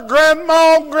enough for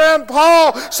Grandma and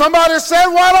Grandpa, somebody said,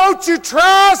 why don't you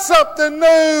try something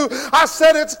new? I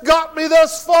said, it's got me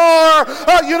thus far.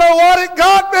 You know what it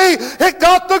got me? It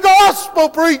got the gospel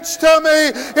preached to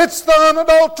me. It's the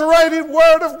unadulterated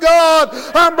word of God.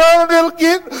 Brother,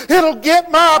 it'll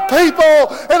get my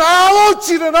people. And I want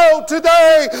you to know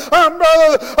today,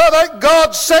 brother, that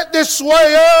God set this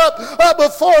way up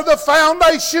before the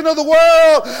foundation of the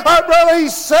world. Brother, He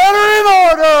set her in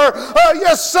order.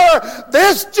 Yes, sir.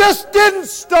 This just didn't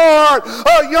start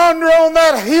yonder on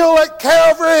that hill at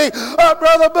Calvary,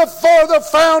 brother, before the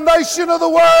foundation of the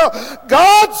world.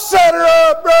 God set her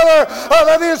up, brother,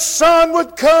 that His Son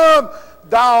would come,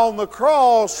 die on the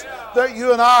cross, that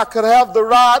you and I could have the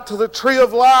right to the tree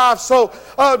of life. So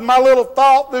my little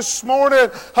thought this morning,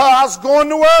 I was going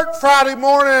to work Friday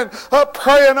morning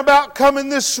praying about coming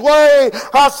this way.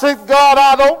 I said, God,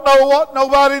 I don't know what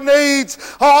nobody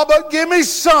needs, but give me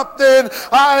something.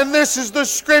 And this is the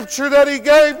scripture that He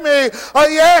gave me.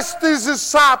 He asked His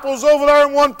disciples over there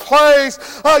in one place.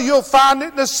 You'll find it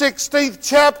in the 16th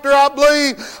chapter, I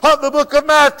believe, of the book of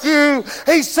Matthew.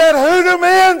 He said, who do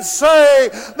men say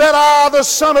that I, the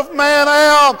Son of Man,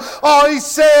 am? He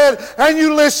said, and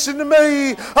you listen to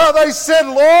me. They said,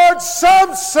 Lord,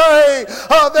 some say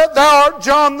that Thou art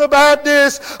John the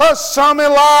Baptist, some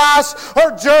Elias,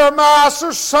 or Jeremiah,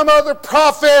 or some other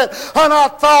prophet. And I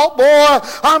thought, boy,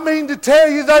 I mean to tell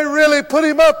you, they really put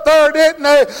Him up there, didn't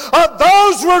they?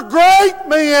 Those were great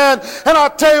men. And I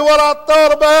tell you what I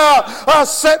thought about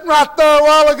sitting right there a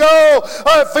while ago.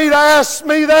 If He'd asked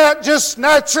me that just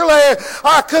naturally,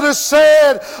 I could have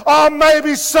said,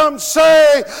 maybe some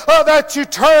say that you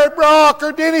Terry Brock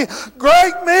or Denny,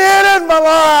 great men in my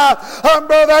life.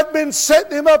 Brother, I've been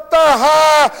setting Him up there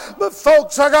high. But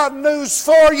folks, I got news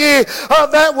for you.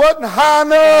 That wasn't high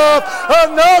enough.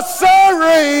 No,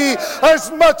 sirree.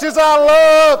 As much as I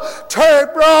love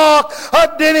Terry Brock,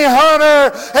 Denny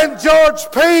Hunter, and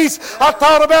George Peace, I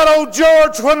thought about old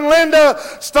George when Linda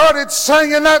started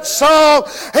singing that song.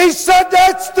 He said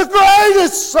that's the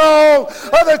greatest song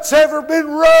that's ever been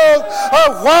wrote.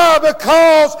 Why?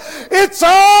 Because it's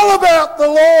all about the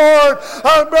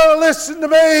Lord. Brother, listen to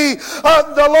me.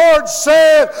 The Lord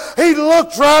said, He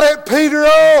looked right at Peter,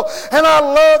 and I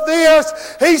love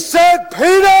this. He said,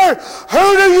 Peter,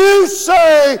 who do you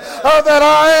say that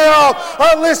I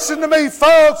am? Listen to me,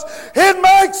 folks. It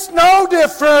makes no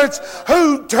difference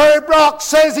who Terry Brock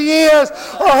says he is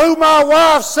or who my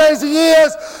wife says he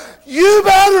is. You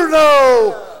better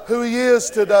know who he is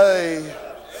today.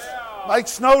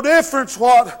 Makes no difference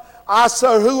what I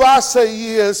say, who I say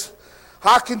he is.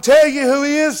 I can tell you who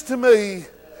he is to me.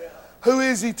 Who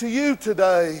is he to you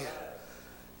today?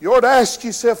 You ought to ask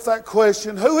yourself that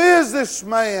question. Who is this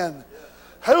man?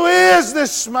 Who is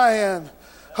this man,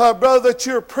 brother, that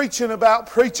you're preaching about,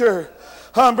 preacher?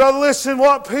 Brother, listen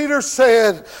what Peter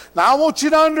said. Now I want you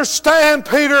to understand,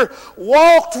 Peter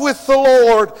walked with the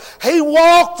Lord. He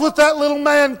walked with that little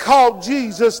man called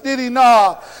Jesus, did he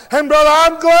not? And brother,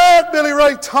 I'm glad, Billy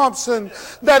Ray Thompson,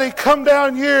 that he come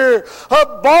down here,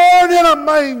 born in a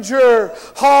manger.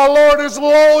 Oh Lord, as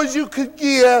low as you could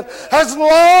get, as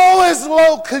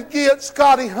low could get,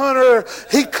 Scotty Hunter,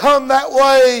 he come that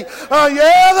way.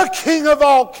 The King of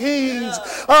all kings.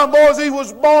 Boys, he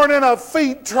was born in a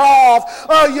feed trough.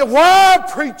 Why,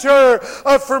 preacher?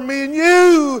 For me and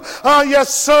you.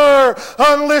 Yes, sir.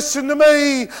 Listen to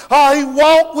me. He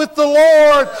walked with the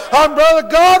Lord. Brother,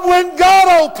 God went and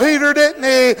got old Peter, didn't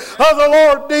he? The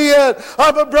Lord did.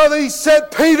 But brother, he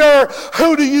said, Peter,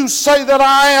 who do you say that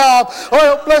I am?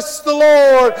 Well, bless the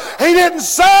Lord. He didn't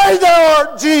say thou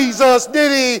art Jesus,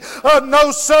 did he?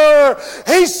 No, sir.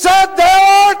 He said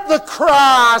thou art the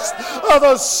Christ,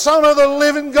 the Son of the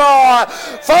living God.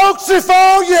 Folks, if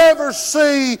all you ever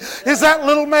see is that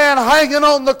little man hanging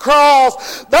on the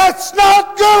cross, that's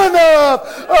not good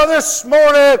enough this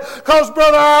morning. Because,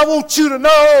 brother, I want you to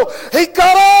know he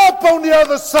got up on the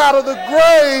other side of the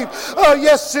grave.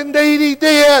 Yes, indeed he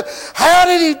did. How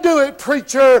did he do it,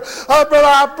 preacher? Brother,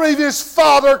 I believe his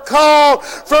Father called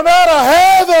from out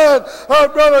of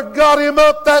heaven. Brother, got him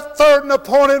up that third and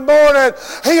appointed morning.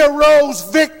 He arose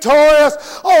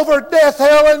victorious over death,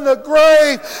 hell, and the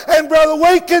grave. And brother,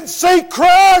 we can see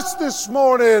Christ this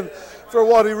morning for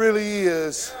what he really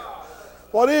is.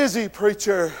 What is he,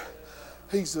 preacher?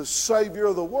 He's the Savior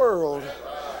of the world.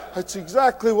 That's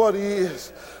exactly what he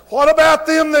is. What about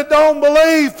them that don't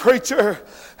believe, preacher?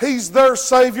 He's their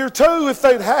Savior too if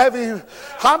they'd have him.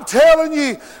 I'm telling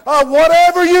you,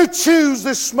 whatever you choose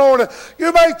this morning,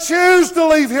 you may choose to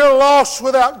leave here lost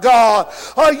without God.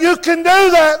 You can do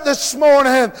that this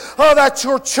morning. That's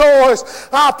your choice.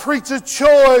 I preach a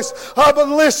choice. But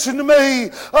listen to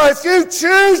me. If you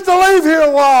choose to leave here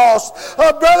lost,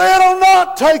 brother, it'll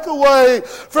not take away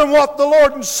from what the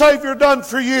Lord and Savior done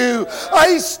for you.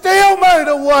 He still made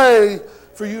a way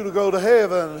for you to go to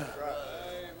heaven.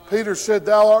 Peter said,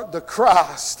 thou art the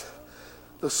Christ,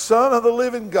 the Son of the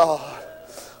living God.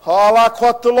 I like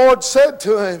what the Lord said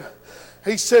to him.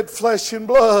 He said, flesh and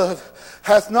blood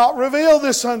hath not revealed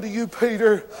this unto you,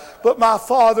 Peter, but my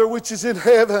Father which is in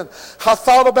heaven. I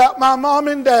thought about my mom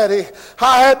and daddy.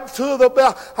 I had some of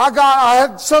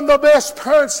the best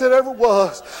parents that ever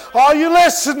was. Oh, you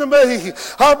listen to me.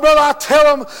 Brother, I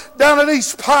tell them down at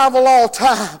East Pineville all the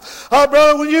time.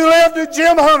 Brother, when you lived at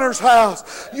Jim Hunter's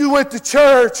house, you went to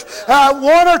church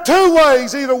one or two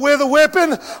ways, either with a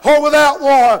whipping or without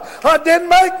one. It didn't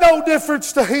make no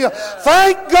difference to him.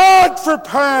 Thank God for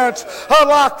parents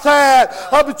like that.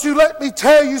 But you let me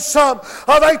tell you something.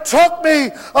 They took me,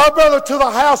 brother, to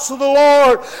the house of the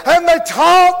Lord, and they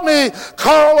taught me,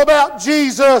 Carl, about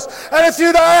Jesus. And if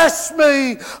you'd asked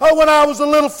me when I was a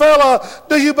little fella,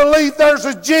 do you believe there's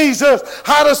a Jesus?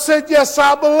 I'd have said, yes,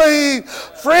 I believe.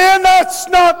 Friend, that's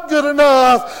not good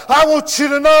enough. I want you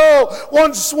to know,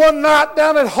 one night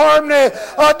down at Harmony,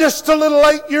 just a little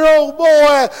 8-year-old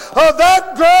boy,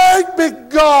 that great big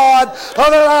God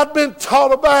that I'd been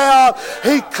taught about,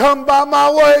 he come by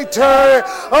my way, Terry.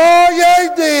 Oh, yeah,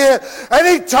 he did. And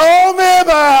he told me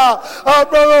about,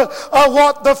 brother,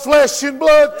 what the flesh and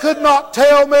blood could not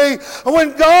tell me.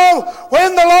 When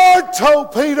the Lord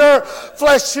told Peter,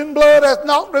 flesh and blood hath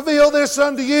not revealed this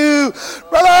unto you,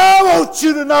 brother, I want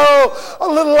you to know, a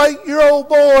little 8-year-old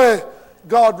boy,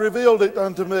 God revealed it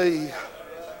unto me.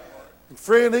 And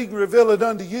friend, he can reveal it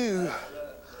unto you.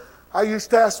 I used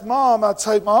to ask Mom, I'd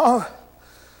say, Mom,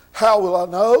 how will I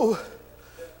know?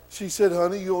 She said,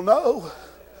 honey, you'll know.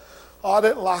 Oh, I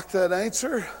didn't like that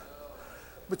answer.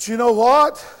 But you know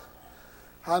what?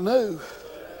 I knew.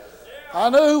 I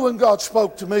knew when God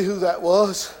spoke to me who that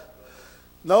was.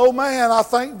 No man, I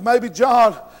think maybe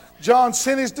John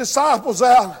sent his disciples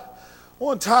out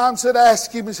one time, said,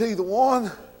 ask him, is he the one?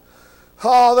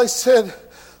 Oh, they said,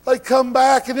 they come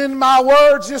back, and in my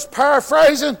words, just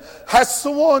paraphrasing, that's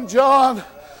the one, John.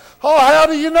 Oh, how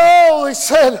do you know? He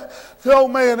said, the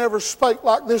old man never spake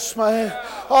like this man.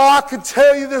 Oh, I can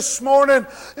tell you this morning,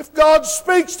 if God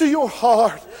speaks to your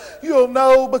heart, you'll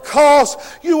know, because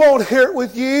you won't hear it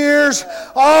with your ears.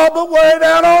 Oh, but way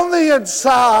down on the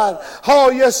inside.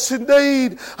 Oh, yes,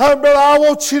 indeed. Brother, I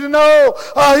want you to know,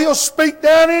 He'll speak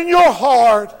down in your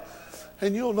heart,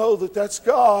 and you'll know that that's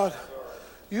God.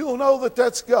 You'll know that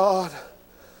that's God.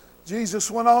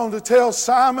 Jesus went on to tell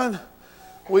Simon,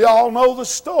 we all know the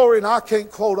story, and I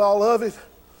can't quote all of it.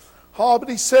 Oh, but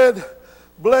he said,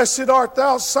 blessed art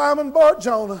thou, Simon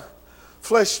Bar-Jonah.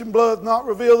 Flesh and blood not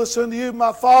revealed this unto you,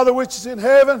 my Father which is in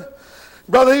heaven.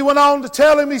 Brother, he went on to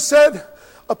tell him, he said,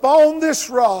 upon this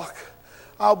rock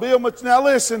I'll build my... Now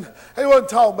listen, he wasn't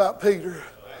talking about Peter.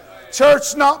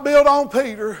 Church not built on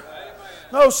Peter.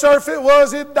 No, sir, if it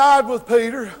was, it died with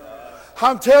Peter.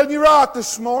 I'm telling you right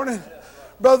this morning,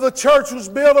 brother, the church was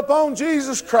built upon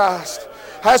Jesus Christ.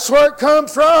 That's where it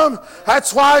comes from.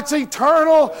 That's why it's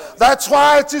eternal. That's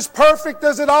why it's as perfect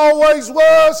as it always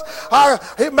was.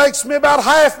 It makes me about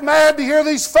half mad to hear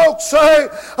these folks say,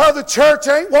 the church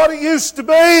ain't what it used to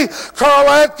be. Carl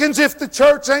Atkins, if the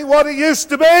church ain't what it used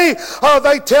to be,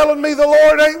 they telling me the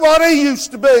Lord ain't what He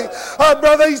used to be.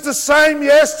 Brother, He's the same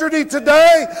yesterday,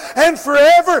 today, and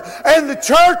forever. And the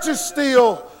church is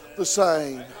still the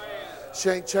same. She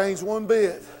ain't changed one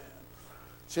bit.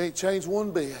 She ain't changed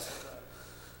one bit.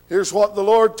 Here's what the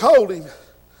Lord told him.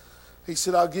 He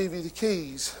said, I'll give you the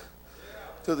keys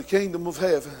to the kingdom of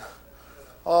heaven.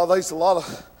 Oh, there's a lot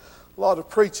of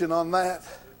preaching on that.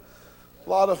 A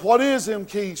lot of, what is them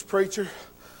keys, preacher?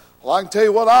 Well, I can tell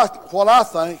you what I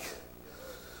think.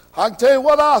 I can tell you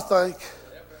what I think.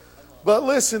 But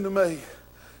listen to me.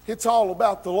 It's all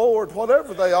about the Lord,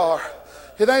 whatever they are.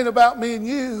 It ain't about me and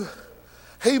you.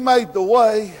 He made the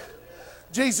way.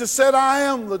 Jesus said, I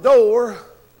am the door.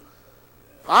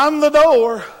 I'm the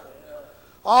door.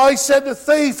 Oh, He said the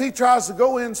thief, he tries to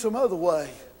go in some other way.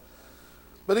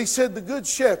 But He said the good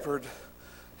shepherd,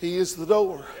 He is the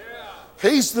door.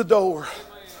 He's the door.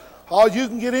 Oh, you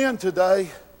can get in today.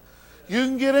 You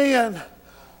can get in.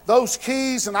 Those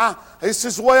keys, and this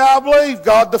is the way I believe.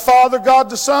 God the Father, God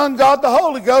the Son, God the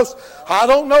Holy Ghost. I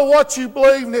don't know what you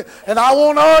believe, and I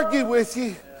won't argue with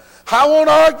you. I won't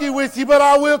argue with you, but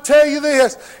I will tell you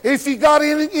this. If you got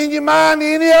in your mind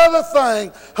any other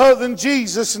thing other than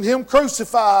Jesus and Him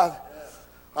crucified,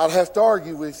 I'd have to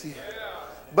argue with you.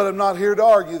 But I'm not here to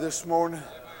argue this morning.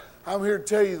 I'm here to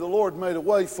tell you the Lord made a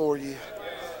way for you.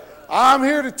 I'm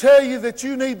here to tell you that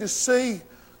you need to see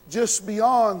just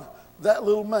beyond that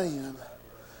little man.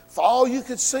 If all you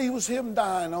could see was Him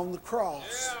dying on the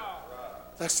cross,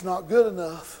 that's not good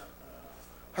enough.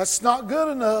 That's not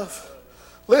good enough.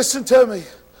 Listen to me.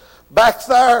 Back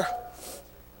there,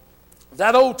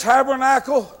 that old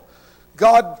tabernacle,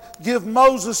 God give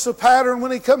Moses a pattern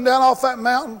when he come down off that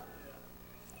mountain.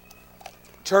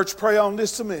 Church, pray on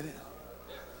this a minute.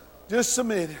 Just a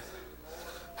minute.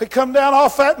 He come down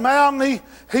off that mountain.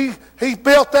 He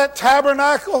built that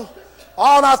tabernacle.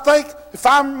 Oh, and I think, if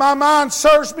my mind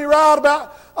serves me right,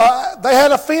 about they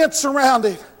had a fence around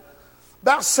it,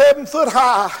 about 7 foot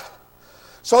high.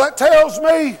 So that tells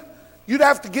me you'd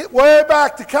have to get way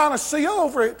back to kind of see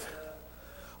over it.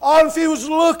 Oh, and if you was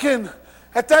looking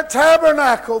at that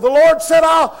tabernacle, the Lord said,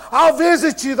 I'll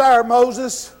visit you there,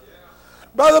 Moses.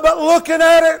 Brother, but looking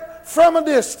at it from a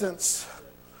distance,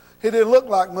 it didn't look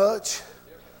like much.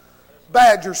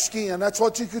 Badger skin, that's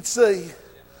what you could see.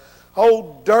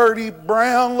 Old dirty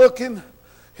brown looking,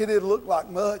 it didn't look like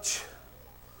much.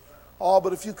 Oh,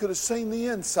 but if you could have seen the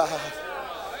inside.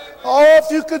 Oh,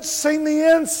 if you could have seen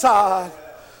the inside,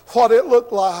 what it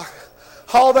looked like.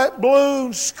 All that blue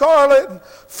and scarlet and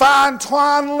fine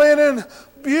twine linen,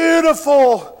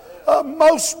 beautiful,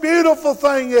 most beautiful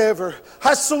thing ever.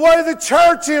 That's the way the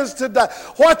church is today.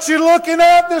 What you're looking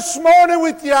at this morning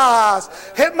with your eyes,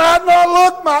 it might not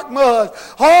look like much.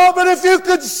 Oh, but if you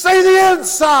could see the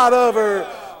inside of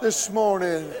her this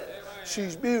morning,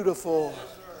 she's beautiful.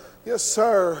 Yes,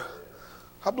 sir.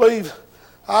 I believe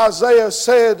Isaiah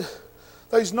said,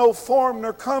 there's no form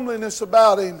nor comeliness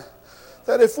about Him,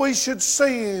 that if we should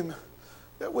see Him,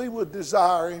 that we would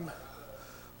desire Him.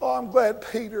 Oh, I'm glad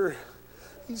Peter,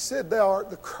 he said, thou art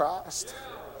the Christ,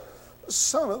 the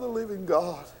Son of the living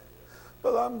God.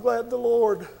 But I'm glad the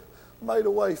Lord made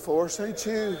a way for us, ain't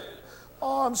you?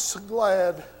 Oh, I'm so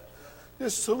glad.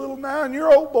 Just a little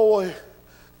 9-year-old boy,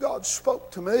 God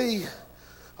spoke to me.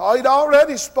 Oh, He'd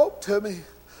already spoke to me.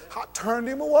 I turned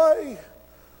him away.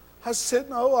 I said,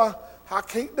 no, I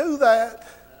can't do that.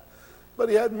 But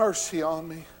He had mercy on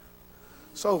me.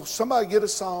 So somebody get a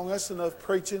song. That's enough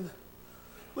preaching.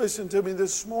 Listen to me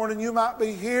this morning. You might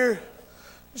be here.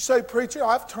 You say, preacher,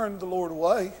 I've turned the Lord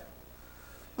away.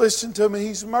 Listen to me.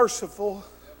 He's merciful.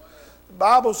 The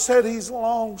Bible said He's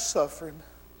long-suffering.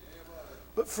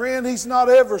 But friend, He's not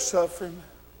ever suffering.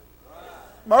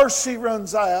 Mercy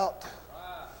runs out.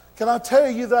 Can I tell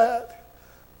you that?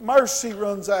 Mercy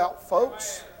runs out,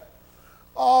 folks.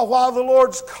 Oh, while the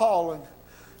Lord's calling.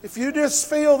 If you just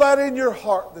feel that in your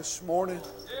heart this morning,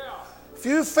 if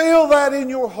you feel that in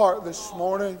your heart this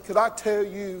morning, could I tell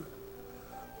you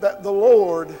that the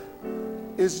Lord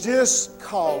is just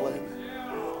calling.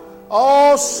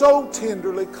 Oh, so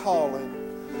tenderly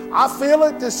calling. I feel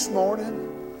it this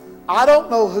morning. I don't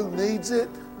know who needs it,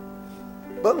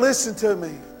 but listen to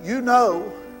me. You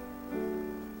know,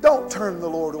 don't turn the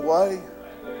Lord away.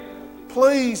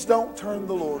 Please don't turn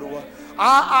the Lord away.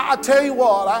 I tell you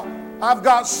what, I've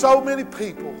got so many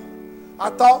people. I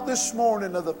thought this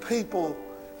morning of the people,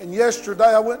 and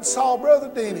yesterday I went and saw Brother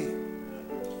Denny.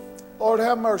 Lord,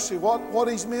 have mercy. What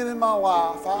He's meant in my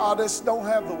life, I just don't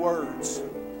have the words.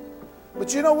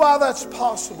 But you know why that's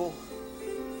possible?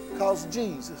 Because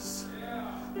Jesus.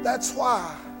 That's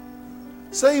why.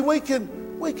 See, we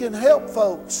can help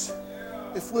folks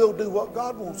if we'll do what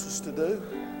God wants us to do.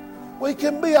 We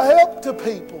can be a help to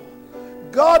people.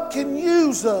 God can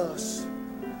use us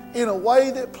in a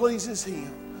way that pleases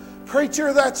Him.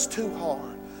 Preacher, that's too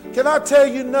hard. Can I tell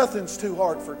you, nothing's too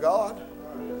hard for God?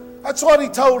 That's what He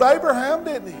told Abraham,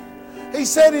 didn't He? He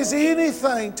said, is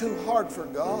anything too hard for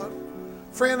God?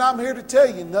 Friend, I'm here to tell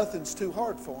you, nothing's too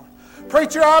hard for Him.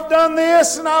 Preacher, I've done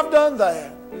this and I've done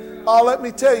that. Oh, let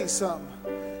me tell you something.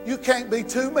 You can't be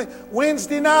too mean.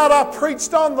 Wednesday night I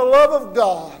preached on the love of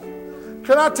God.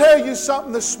 Can I tell you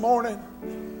something this morning?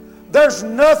 There's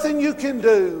nothing you can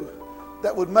do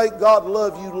that would make God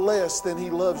love you less than He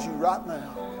loves you right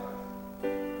now.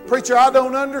 Preacher, I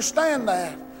don't understand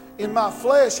that. In my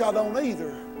flesh, I don't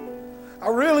either. I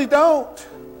really don't.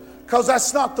 Because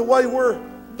that's not the way we're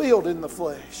built in the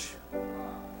flesh.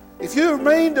 If you're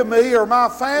mean to me or my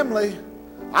family,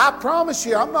 I promise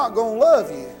you I'm not going to love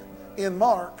you in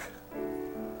Mark.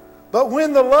 But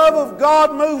when the love of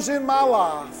God moves in my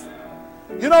life,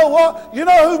 you know what? You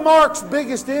know who Mark's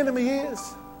biggest enemy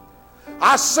is?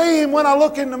 I see him when I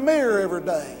look in the mirror every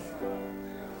day.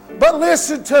 But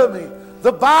listen to me.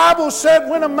 The Bible said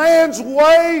when a man's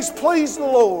ways please the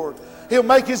Lord, He'll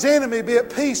make his enemy be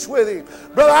at peace with him.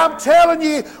 Brother, I'm telling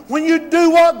you, when you do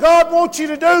what God wants you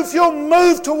to do, if you'll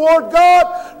move toward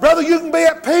God, brother, you can be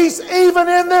at peace even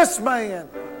in this man.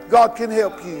 God can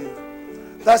help you.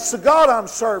 That's the God I'm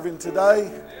serving today.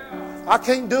 I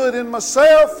can't do it in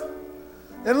myself.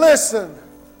 And listen,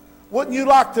 wouldn't you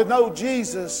like to know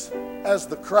Jesus as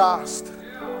the Christ?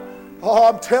 Oh,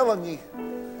 I'm telling you,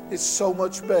 it's so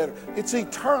much better. It's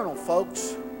eternal,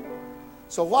 folks.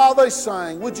 So while they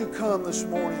sang, would you come this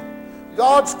morning?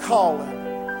 God's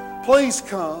calling. Please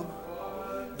come.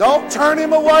 Don't turn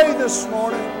Him away this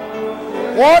morning.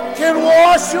 What can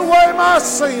wash away my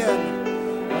sin?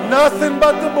 Nothing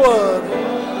but the blood.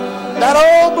 That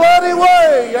old bloody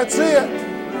way, that's it.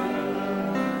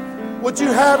 Would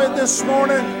you have it this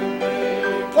morning?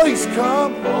 Please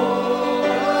come.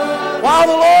 While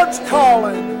the Lord's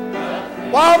calling,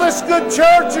 while this good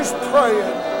church is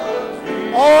praying,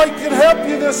 oh, He can help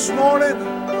you this morning.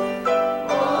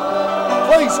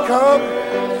 Please come.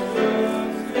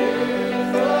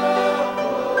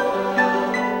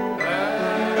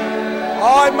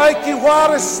 Oh, I make you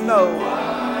white as snow.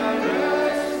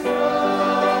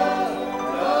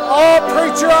 Oh,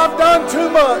 preacher, I've done too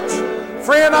much.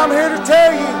 Friend, I'm here to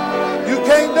tell you, you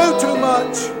can't do too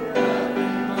much.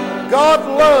 God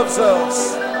loves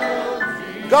us.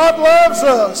 God loves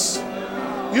us.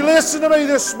 You listen to me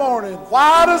this morning.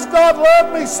 Why does God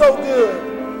love me so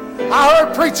good? I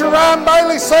heard preacher Ryan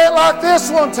Bailey say it like this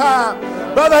one time.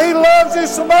 Brother, He loves you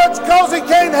so much because He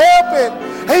can't help it.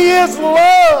 He is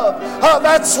love.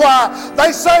 That's why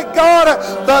they say God,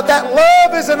 that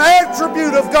love is an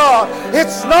attribute of God.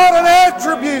 It's not an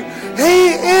attribute.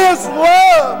 He is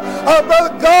love.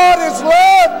 Brother, God is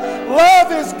love.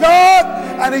 Love is God,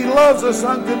 and He loves us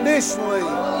unconditionally.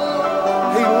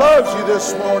 He loves you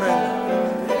this morning,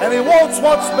 and He wants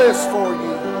what's best for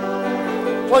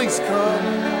you. Please come.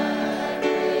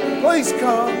 Please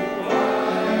come.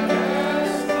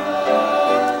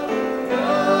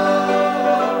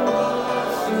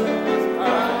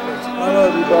 I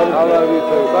love you, brother. I love you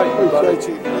too. Thank you,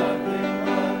 appreciate you.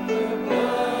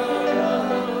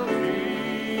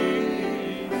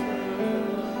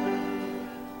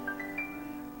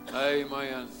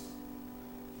 Amen.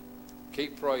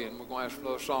 Keep praying. We're going to ask for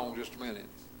another song in just a minute.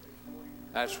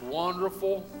 That's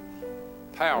wonderful,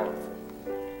 powerful,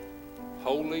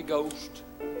 Holy Ghost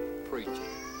preaching.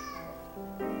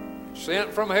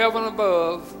 Sent from heaven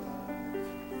above,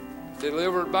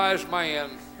 delivered by His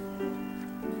man,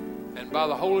 and by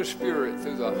the Holy Spirit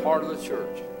through the heart of the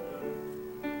church.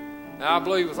 Now I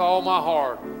believe with all my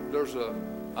heart there's an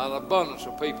abundance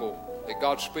of people that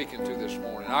God's speaking to this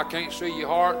morning. I can't see your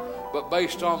heart, but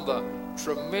based on the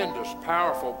tremendous,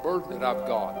 powerful burden that I've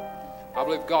got, I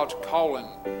believe God's calling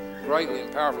greatly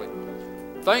and powerfully.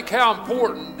 Think how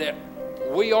important that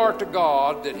we are to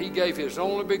God that He gave His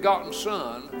only begotten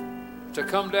Son to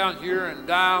come down here and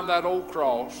die on that old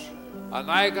cross, an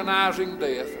agonizing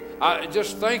death.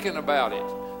 Just thinking about it,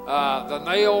 the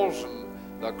nails and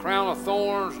the crown of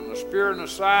thorns and the spear in the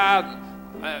side,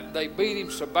 and they beat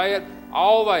Him so bad,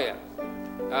 all that.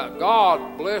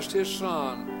 God blessed His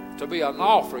Son to be an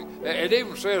offering. It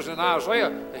even says in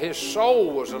Isaiah, His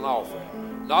soul was an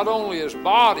offering. Not only His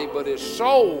body, but His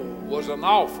soul was an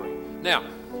offering. Now,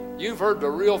 you've heard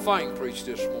the real thing preached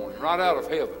this morning. right out of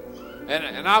heaven.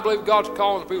 And I believe God's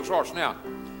calling the people's hearts. Now,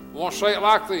 I want to say it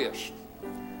like this.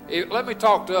 Let me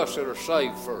talk to us that are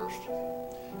saved first.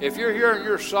 If you're here and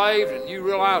you're saved and you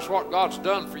realize what God's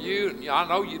done for you, and I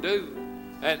know you do,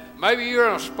 and maybe you're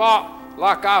in a spot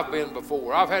like I've been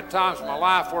before. I've had times in my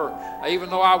life where even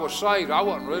though I was saved, I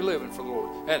wasn't really living for the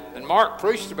Lord. And Mark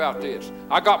preached about this.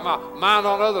 I got my mind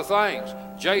on other things.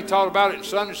 Jay taught about it in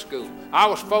Sunday school. I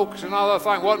was focusing on other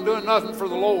things, wasn't doing nothing for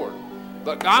the Lord.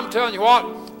 But I'm telling you what,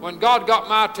 when God got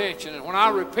my attention and when I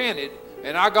repented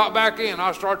and I got back in,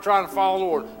 I started trying to follow the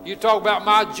Lord. You talk about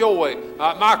my joy,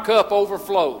 my cup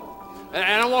overflowed. And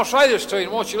I want to say this to you,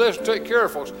 and I want you to listen to it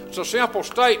careful. It's a simple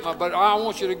statement, but I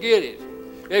want you to get it.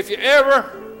 If you're ever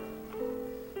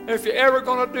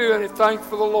going to do anything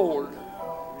for the Lord,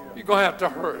 you're going to have to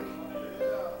hurry.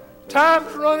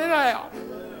 Time's running out.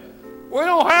 We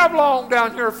don't have long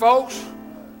down here, folks.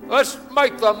 Let's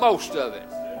make the most of it.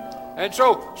 And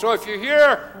so if you're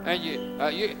here and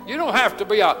you don't have to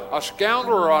be a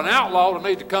scoundrel or an outlaw to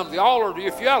need to come to the altar.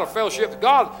 If you have a fellowship with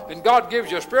God and God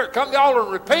gives you a spirit, come to the altar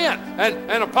and repent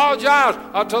and apologize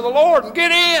to the Lord and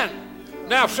get in.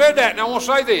 Now, I've said that, and I want to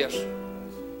say this.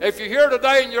 If you're here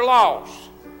today and you're lost,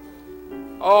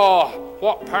 oh,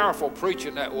 what powerful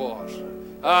preaching that was.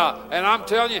 And I'm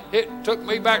telling you, it took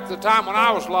me back to the time when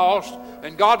I was lost,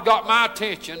 and God got my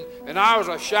attention, and I was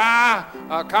a shy,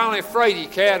 kind of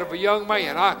fraidy cat of a young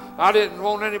man. I didn't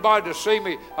want anybody to see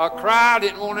me cry. I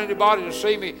didn't want anybody to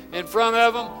see me in front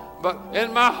of them. But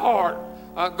in my heart,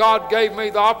 God gave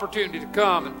me the opportunity to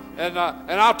come. And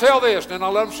I'll tell this, and then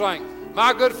I'll let them sing.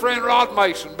 My good friend Rod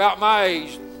Mason, about my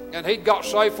age, and he'd got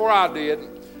saved before I did.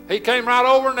 He came right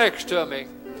over next to me,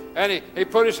 and he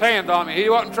put his hand on me. He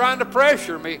wasn't trying to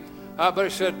pressure me, but he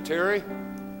said, "Terry,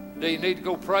 do you need to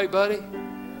go pray, buddy?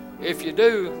 If you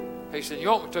do," he said, "you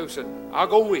want me to?" I said, "I'll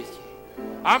go with you."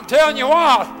 I'm telling you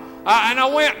what, and I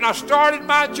went and I started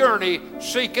my journey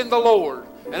seeking the Lord.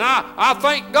 And I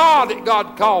thank God that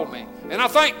God called me. And I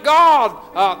thank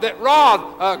God that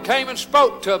Rod came and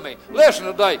spoke to me. Listen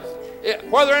today,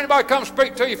 whether anybody comes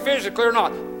speak to you physically or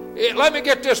not, let me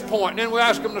get this point, and then we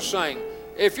ask them to sing.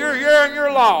 If you're here and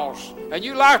you're lost, and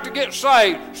you like to get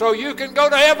saved so you can go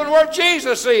to heaven where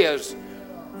Jesus is,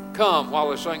 come while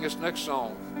they sing this next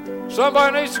song.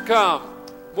 Somebody needs to come.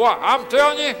 Boy, I'm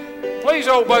telling you, please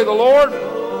obey the Lord.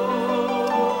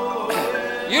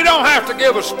 You don't have to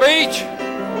give a speech.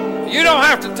 You don't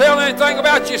have to tell anything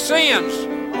about your sins.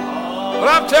 But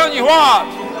I'm telling you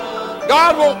what,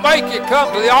 God won't make you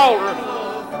come to the altar.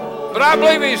 But I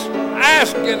believe He's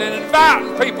asking and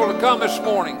inviting people to come this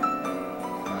morning.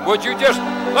 Would you just,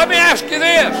 let me ask you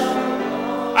this.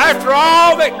 After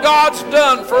all that God's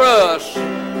done for us,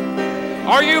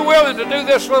 are you willing to do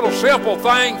this little simple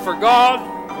thing for God?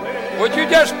 Would you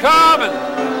just come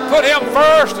and put Him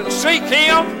first and seek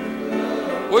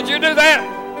Him? Would you do that?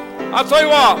 I'll tell you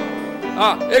what,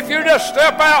 if you just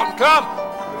step out and come,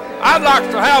 I'd like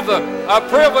to have the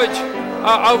privilege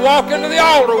of walking to the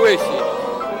altar with you.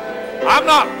 I'm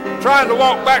not trying to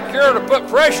walk back here to put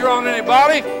pressure on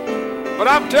anybody, but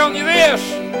I'm telling you this,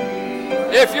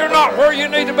 if you're not where you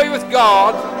need to be with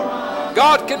God,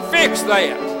 God can fix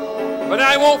that. But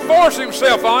now He won't force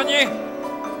Himself on you.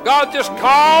 God just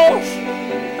calls,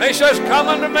 and He says, "Come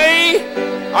unto me."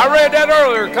 I read that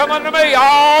earlier. "Come unto me,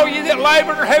 all ye that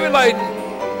labor and are heavy laden,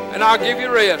 and I'll give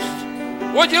you rest."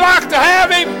 Would you like to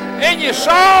have Him in your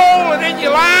soul and in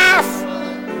your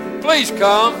life? Please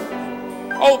come.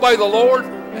 Obey the Lord.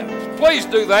 Please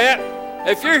do that.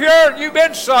 If you're here and you've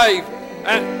been saved,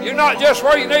 and you're not just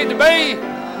where you need to be,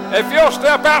 if you'll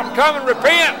step out and come and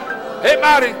repent, it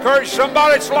might encourage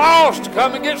somebody that's lost to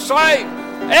come and get saved.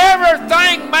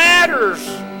 Everything matters.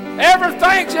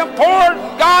 Everything's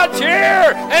important. God's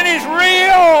here and He's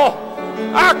real.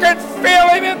 I can feel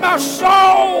Him in my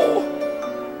soul.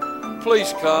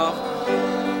 Please come.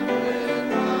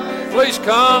 Please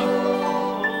come.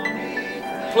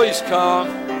 Please come.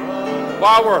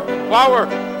 While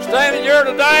we're standing here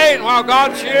today, and while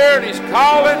God's here and He's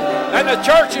calling, and the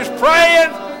church is praying,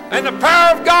 and the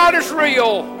power of God is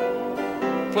real,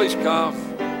 please come.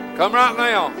 Come right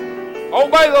now.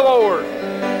 Obey the Lord.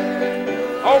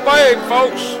 Obey Him,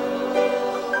 folks.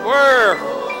 Where?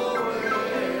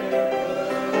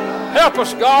 Help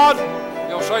us, God. You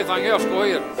don't say anything else, go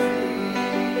ahead.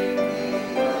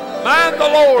 Mind the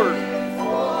Lord.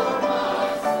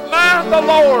 Mind the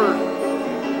Lord.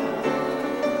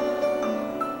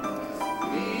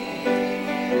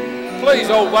 Please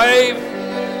obey Him.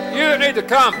 You need to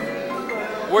come.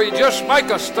 Will you just make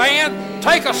a stand?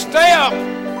 Take a step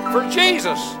for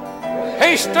Jesus.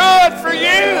 He stood for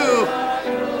you.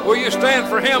 Will you stand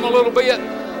for Him a little bit?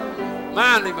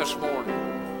 Mind him this morning.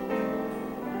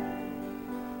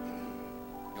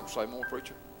 You gonna say more,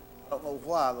 preacher? I don't know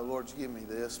why the Lord's given me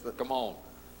this, but Come on.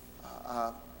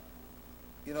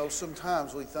 you know,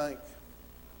 sometimes we think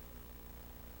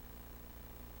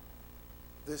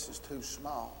this is too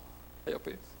small. Help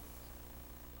him.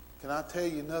 Can I tell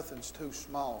you, nothing's too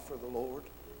small for the Lord?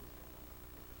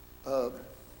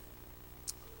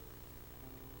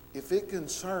 If it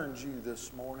concerns you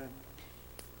this morning,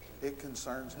 it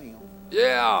concerns Him.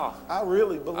 Yeah. I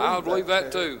really believe that. I believe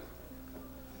that Terry. too.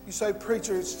 You say,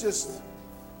 preacher, it's just,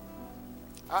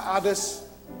 I just,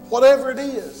 whatever it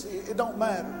is, it don't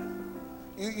matter.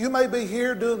 You may be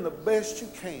here doing the best you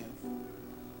can,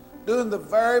 doing the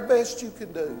very best you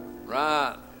can do.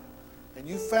 Right. And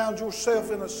you found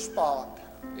yourself in a spot.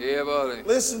 Yeah, buddy.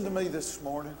 Listen to me this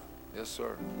morning. Yes,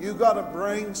 sir. You got to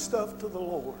bring stuff to the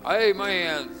Lord.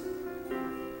 Amen.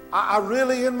 I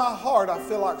really, in my heart, I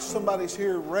feel like somebody's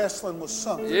here wrestling with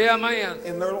something Yeah, man.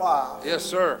 in their life. Yes,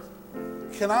 sir.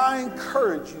 Can I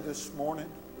encourage you this morning?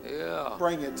 Yeah.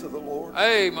 Bring it to the Lord.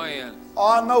 Amen.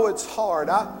 Oh, I know it's hard.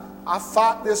 I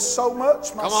fight this so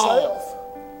much myself.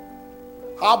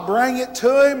 I'll bring it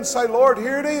to Him and say, Lord,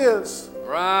 here it is.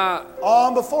 Right. Oh,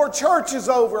 and before church is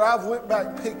over, I've went back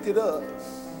and picked it up.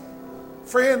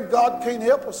 Friend, God can't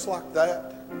help us like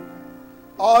that.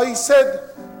 Oh, He said,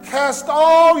 cast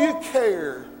all your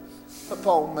care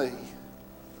upon me.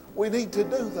 We need to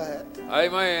do that.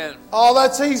 Amen. Oh,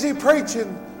 that's easy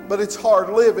preaching, but it's hard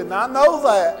living. I know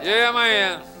that. Yeah,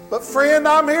 man. But friend,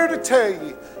 I'm here to tell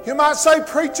you. You might say,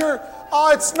 preacher,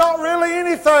 oh, it's not really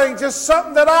anything, just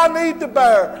something that I need to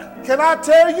bear. Can I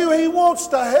tell you, He wants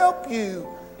to help you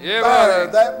bear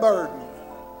buddy. that burden.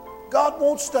 God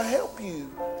wants to help you,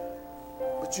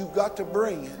 but you've got to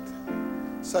bring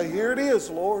it. Say, here it is,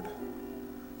 Lord.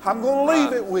 I'm going to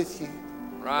leave it with you.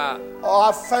 Right. Oh,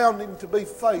 I found Him to be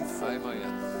faithful.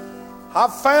 Amen. I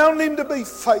found Him to be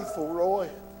faithful, Roy.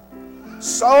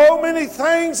 So many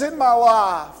things in my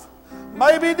life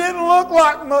maybe didn't look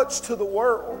like much to the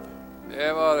world.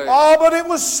 Yeah, buddy. Oh, but it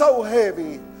was so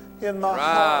heavy in my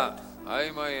heart.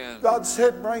 Amen. God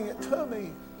said, bring it to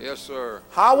me. Yes, sir.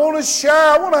 I want to share.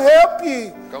 I want to help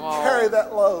you Come on. carry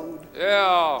that load.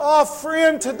 Yeah. Oh,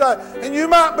 friend, today. And you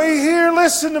might be here,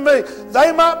 listen to me.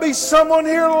 They might be someone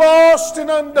here lost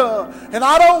and undone. And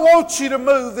I don't want you to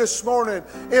move this morning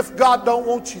if God don't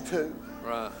want you to.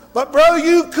 Right. But brother,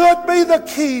 you could be the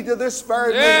key to this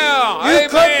very meeting. Yeah, You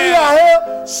could be a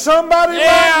help. Somebody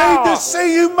might need to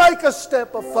see you make a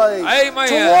step of faith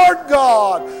toward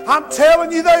God. I'm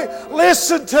telling you,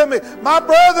 listen to me. My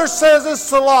brother says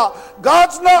this a lot.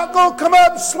 God's not going to come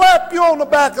up and slap you on the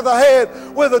back of the head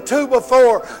with a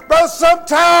 2x4. But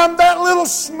sometimes that little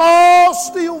small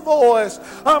still voice.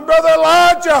 Brother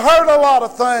Elijah heard a lot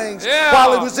of things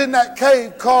while he was in that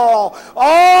cave, Carl.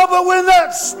 Oh, but when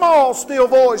that small still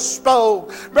voice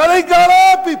spoke, brother, he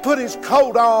got up, he put his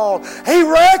coat on. He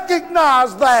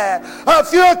recognized that.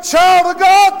 If you're a child of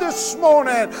God this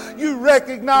morning, you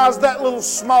recognize that little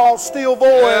small still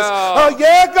voice.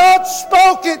 God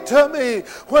spoke it to me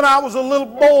when I was a little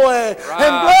boy. And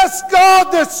bless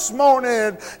God this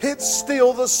morning, it's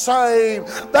still the same.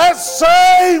 That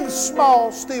same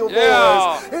small still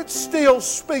voice, it still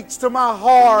speaks to my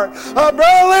heart.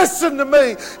 Brother, listen to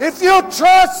me. If you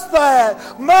trust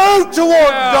that, move toward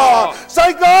God.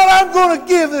 Say, God, I'm going to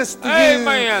give this to you.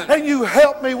 And you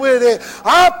help me with it.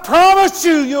 I promise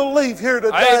you, you'll leave here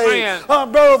today,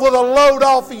 brother, with a load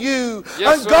off of you.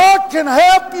 And God can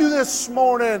help you this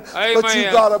morning. But you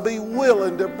got to be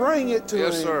willing to bring it to Him.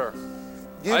 Yes, sir.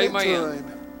 Give it to Him.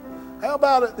 How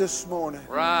about it this morning?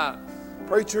 Right.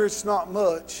 Preacher, it's not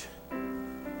much.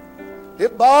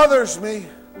 It bothers me.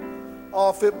 Oh,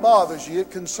 if it bothers you,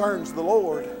 it concerns the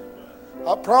Lord.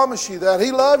 I promise you that.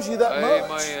 He loves you that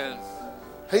much. Amen.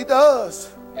 He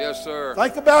does. Yes, sir.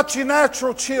 Think about your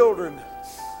natural children.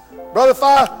 Brother, if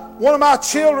one of my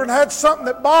children had something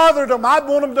that bothered them, I'd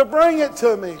want them to bring it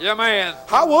to me. Yeah, man.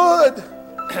 I would.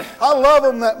 I love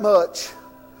them that much.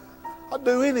 I'd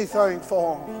do anything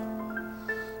for them.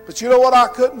 But you know what I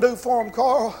couldn't do for them,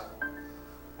 Carl?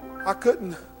 I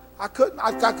could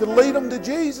lead them to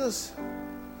Jesus.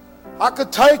 I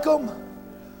could take them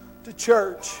to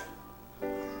church.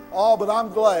 Oh, but I'm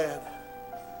glad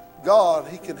God,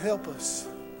 He can help us.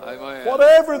 Amen.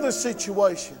 Whatever the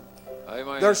situation.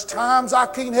 Amen. There's times I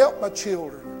can't help my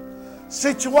children.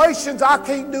 Situations I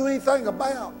can't do anything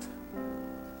about.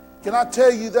 Can I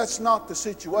tell you that's not the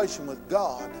situation with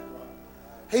God?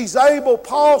 He's able,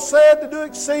 Paul said, to do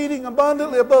exceeding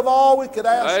abundantly above all we could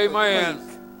ask or think.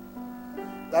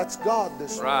 That's God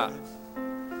this morning.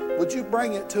 Would you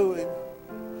bring it to Him?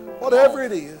 Whatever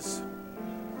it is.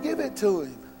 Give it to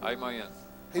Him. Amen.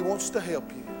 He wants to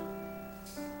help you.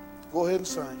 Go ahead and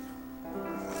sing.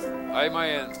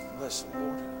 Amen. Bless the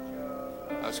Lord.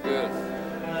 That's good.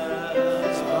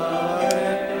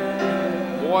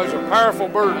 Boy, it's a powerful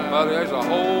burden, buddy. There's a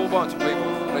whole bunch of people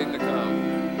needing to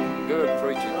come. Good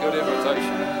preaching, good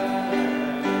invitation.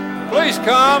 Please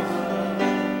come.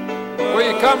 Will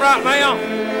you come right now?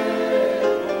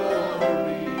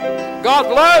 God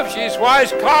loves you. That's why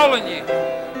He's calling you.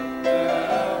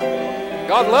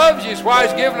 God loves you. That's why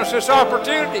He's giving us this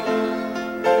opportunity.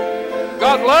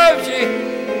 God loves you.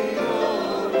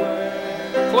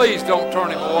 Please don't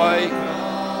turn Him away.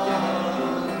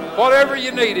 Whatever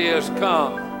you need is,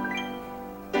 come.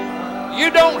 You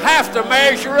don't have to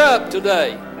measure up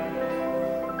today.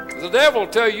 The devil will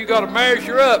tell you got to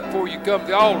measure up before you come to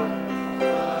the altar.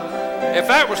 If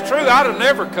that was true, I'd have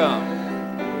never come.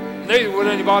 Neither would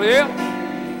anybody else.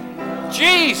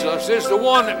 Jesus is the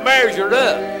one that measured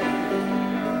up.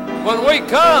 When we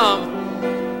come,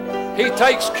 He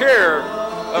takes care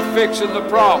of fixing the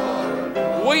problem.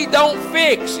 We don't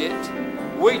fix it.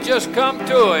 We just come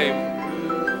to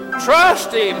Him,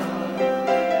 trust Him,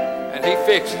 and He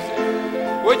fixes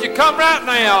it. Would you come right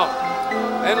now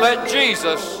and let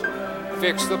Jesus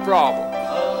fix the problem?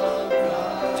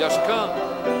 Just come.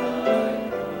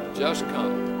 Just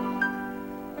come.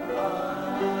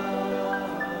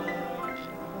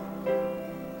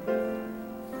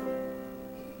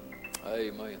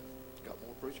 Amen. Got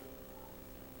more, preacher?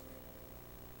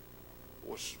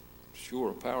 Was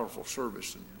sure a powerful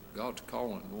service, and God's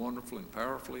calling wonderfully and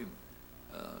powerfully,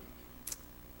 and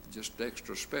just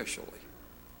extra specially.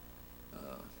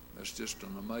 That's just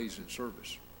an amazing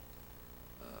service.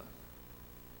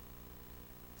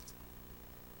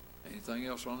 Anything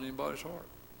else on anybody's heart?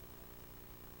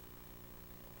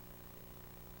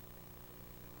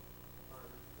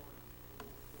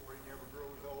 Before he never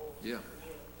grows old. Yeah.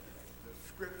 The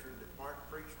scripture that Mark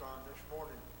preached on this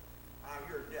morning, I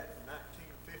heard that in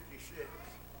 1956.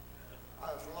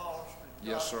 I was lost, and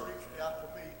Yes, God sir. reached out to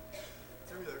me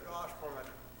through the gospel,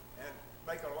 and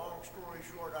make a long story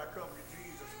short, I come to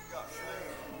Jesus and got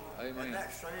saved. Amen. And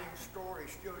that same story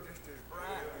still just as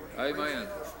bright. When he Amen.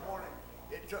 preached it this morning,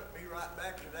 it took me right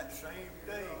back to that same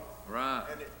day. Right.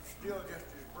 And it's still just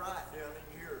as bright down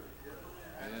in here.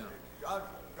 Yeah.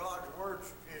 God's word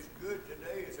is good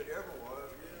today as it ever was.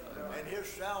 And His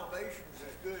salvation is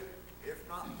as good, if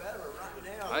not better, right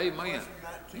now. Amen.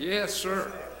 Yes,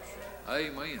 sir.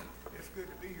 Amen. It's good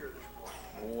to be here this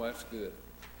morning. Oh, that's good.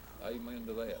 Amen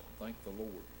to that. Thank the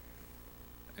Lord.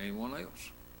 Anyone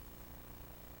else?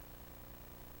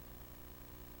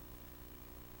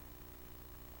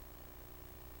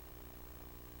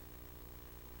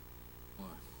 Why,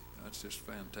 that's just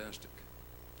fantastic.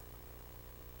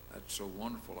 That's so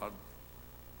wonderful. I'd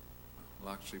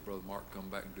like to see Brother Mark come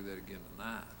back and do that again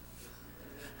tonight.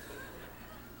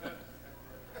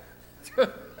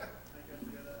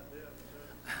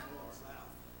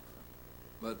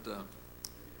 But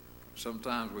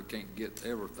sometimes we can't get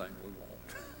everything we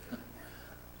want.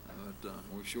 But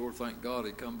we sure thank God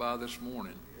He come by this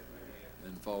morning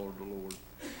and followed the Lord.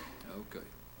 Okay.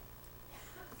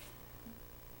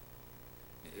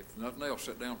 If nothing else,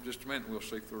 sit down for just a minute and we'll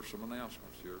see if there's some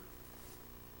announcements here.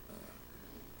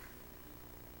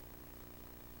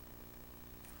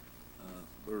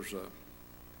 There's a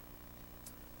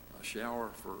shower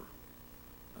for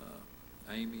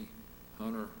Amy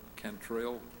Hunter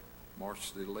Cantrell,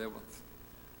 March the 11th,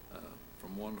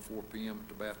 from 1 to 4 p.m. at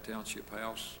the Bath Township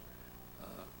House,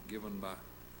 given by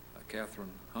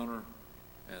Catherine Hunter,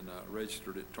 and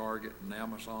registered at Target and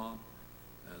Amazon,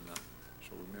 and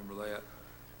so remember that.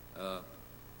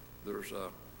 There's a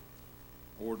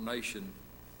ordination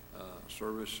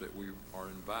service that we are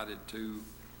invited to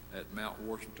at Mount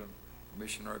Washington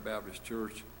Missionary Baptist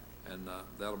Church, and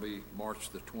that'll be March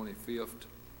the 25th.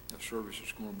 The service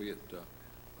is going to be at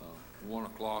 1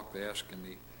 o'clock. They're asking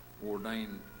the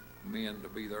ordained men to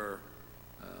be there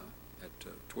at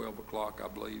 12 o'clock, I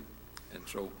believe. And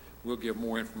so we'll give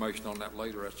more information on that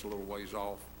later. That's a little ways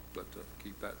off, but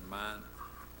keep that in mind.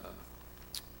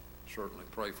 Certainly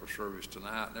pray for service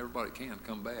tonight, and everybody can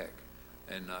come back.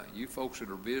 And you folks that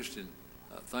are visiting,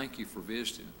 thank you for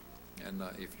visiting. And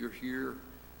if you're here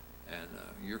and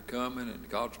you're coming and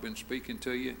God's been speaking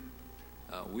to you,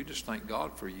 we just thank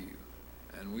God for you.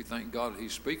 And we thank God that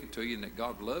He's speaking to you and that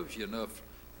God loves you enough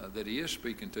that He is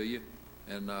speaking to you.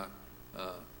 And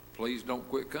please don't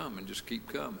quit coming. Just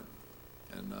keep coming.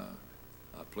 And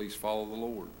please follow the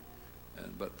Lord.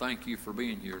 But thank you for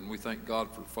being here. And we thank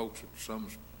God for folks that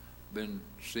some's been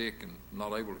sick and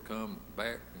not able to come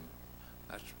back. And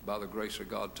that's by the grace of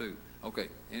God, too. Okay,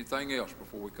 anything else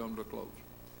before we come to a close?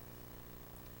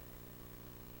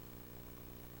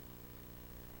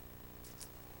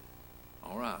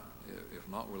 All right, if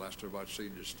not, we'll ask everybody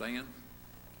seated to stand.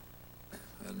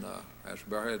 And ask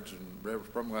our heads and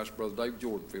Reverend Brother, ask Brother David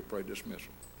Jordan if he'll pray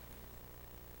dismissal.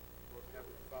 Lord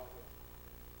Heavenly Father,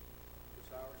 this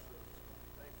hour service,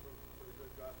 thankful for the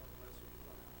good gospel message.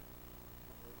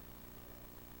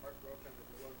 Heartbroken that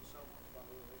the Lord someone, Father,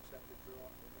 will accept your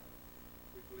offer.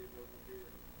 We believe over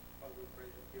here. Father, we pray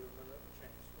that you give them another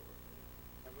chance, Lord.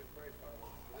 And we pray, Father,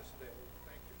 for this day.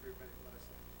 Thank you for your many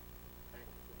blessings. Thank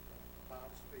you for the power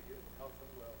to speak it, health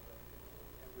and wealth.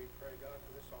 And we pray, God,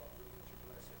 for this offering that you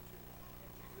bless it to. In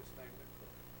Jesus' name we pray.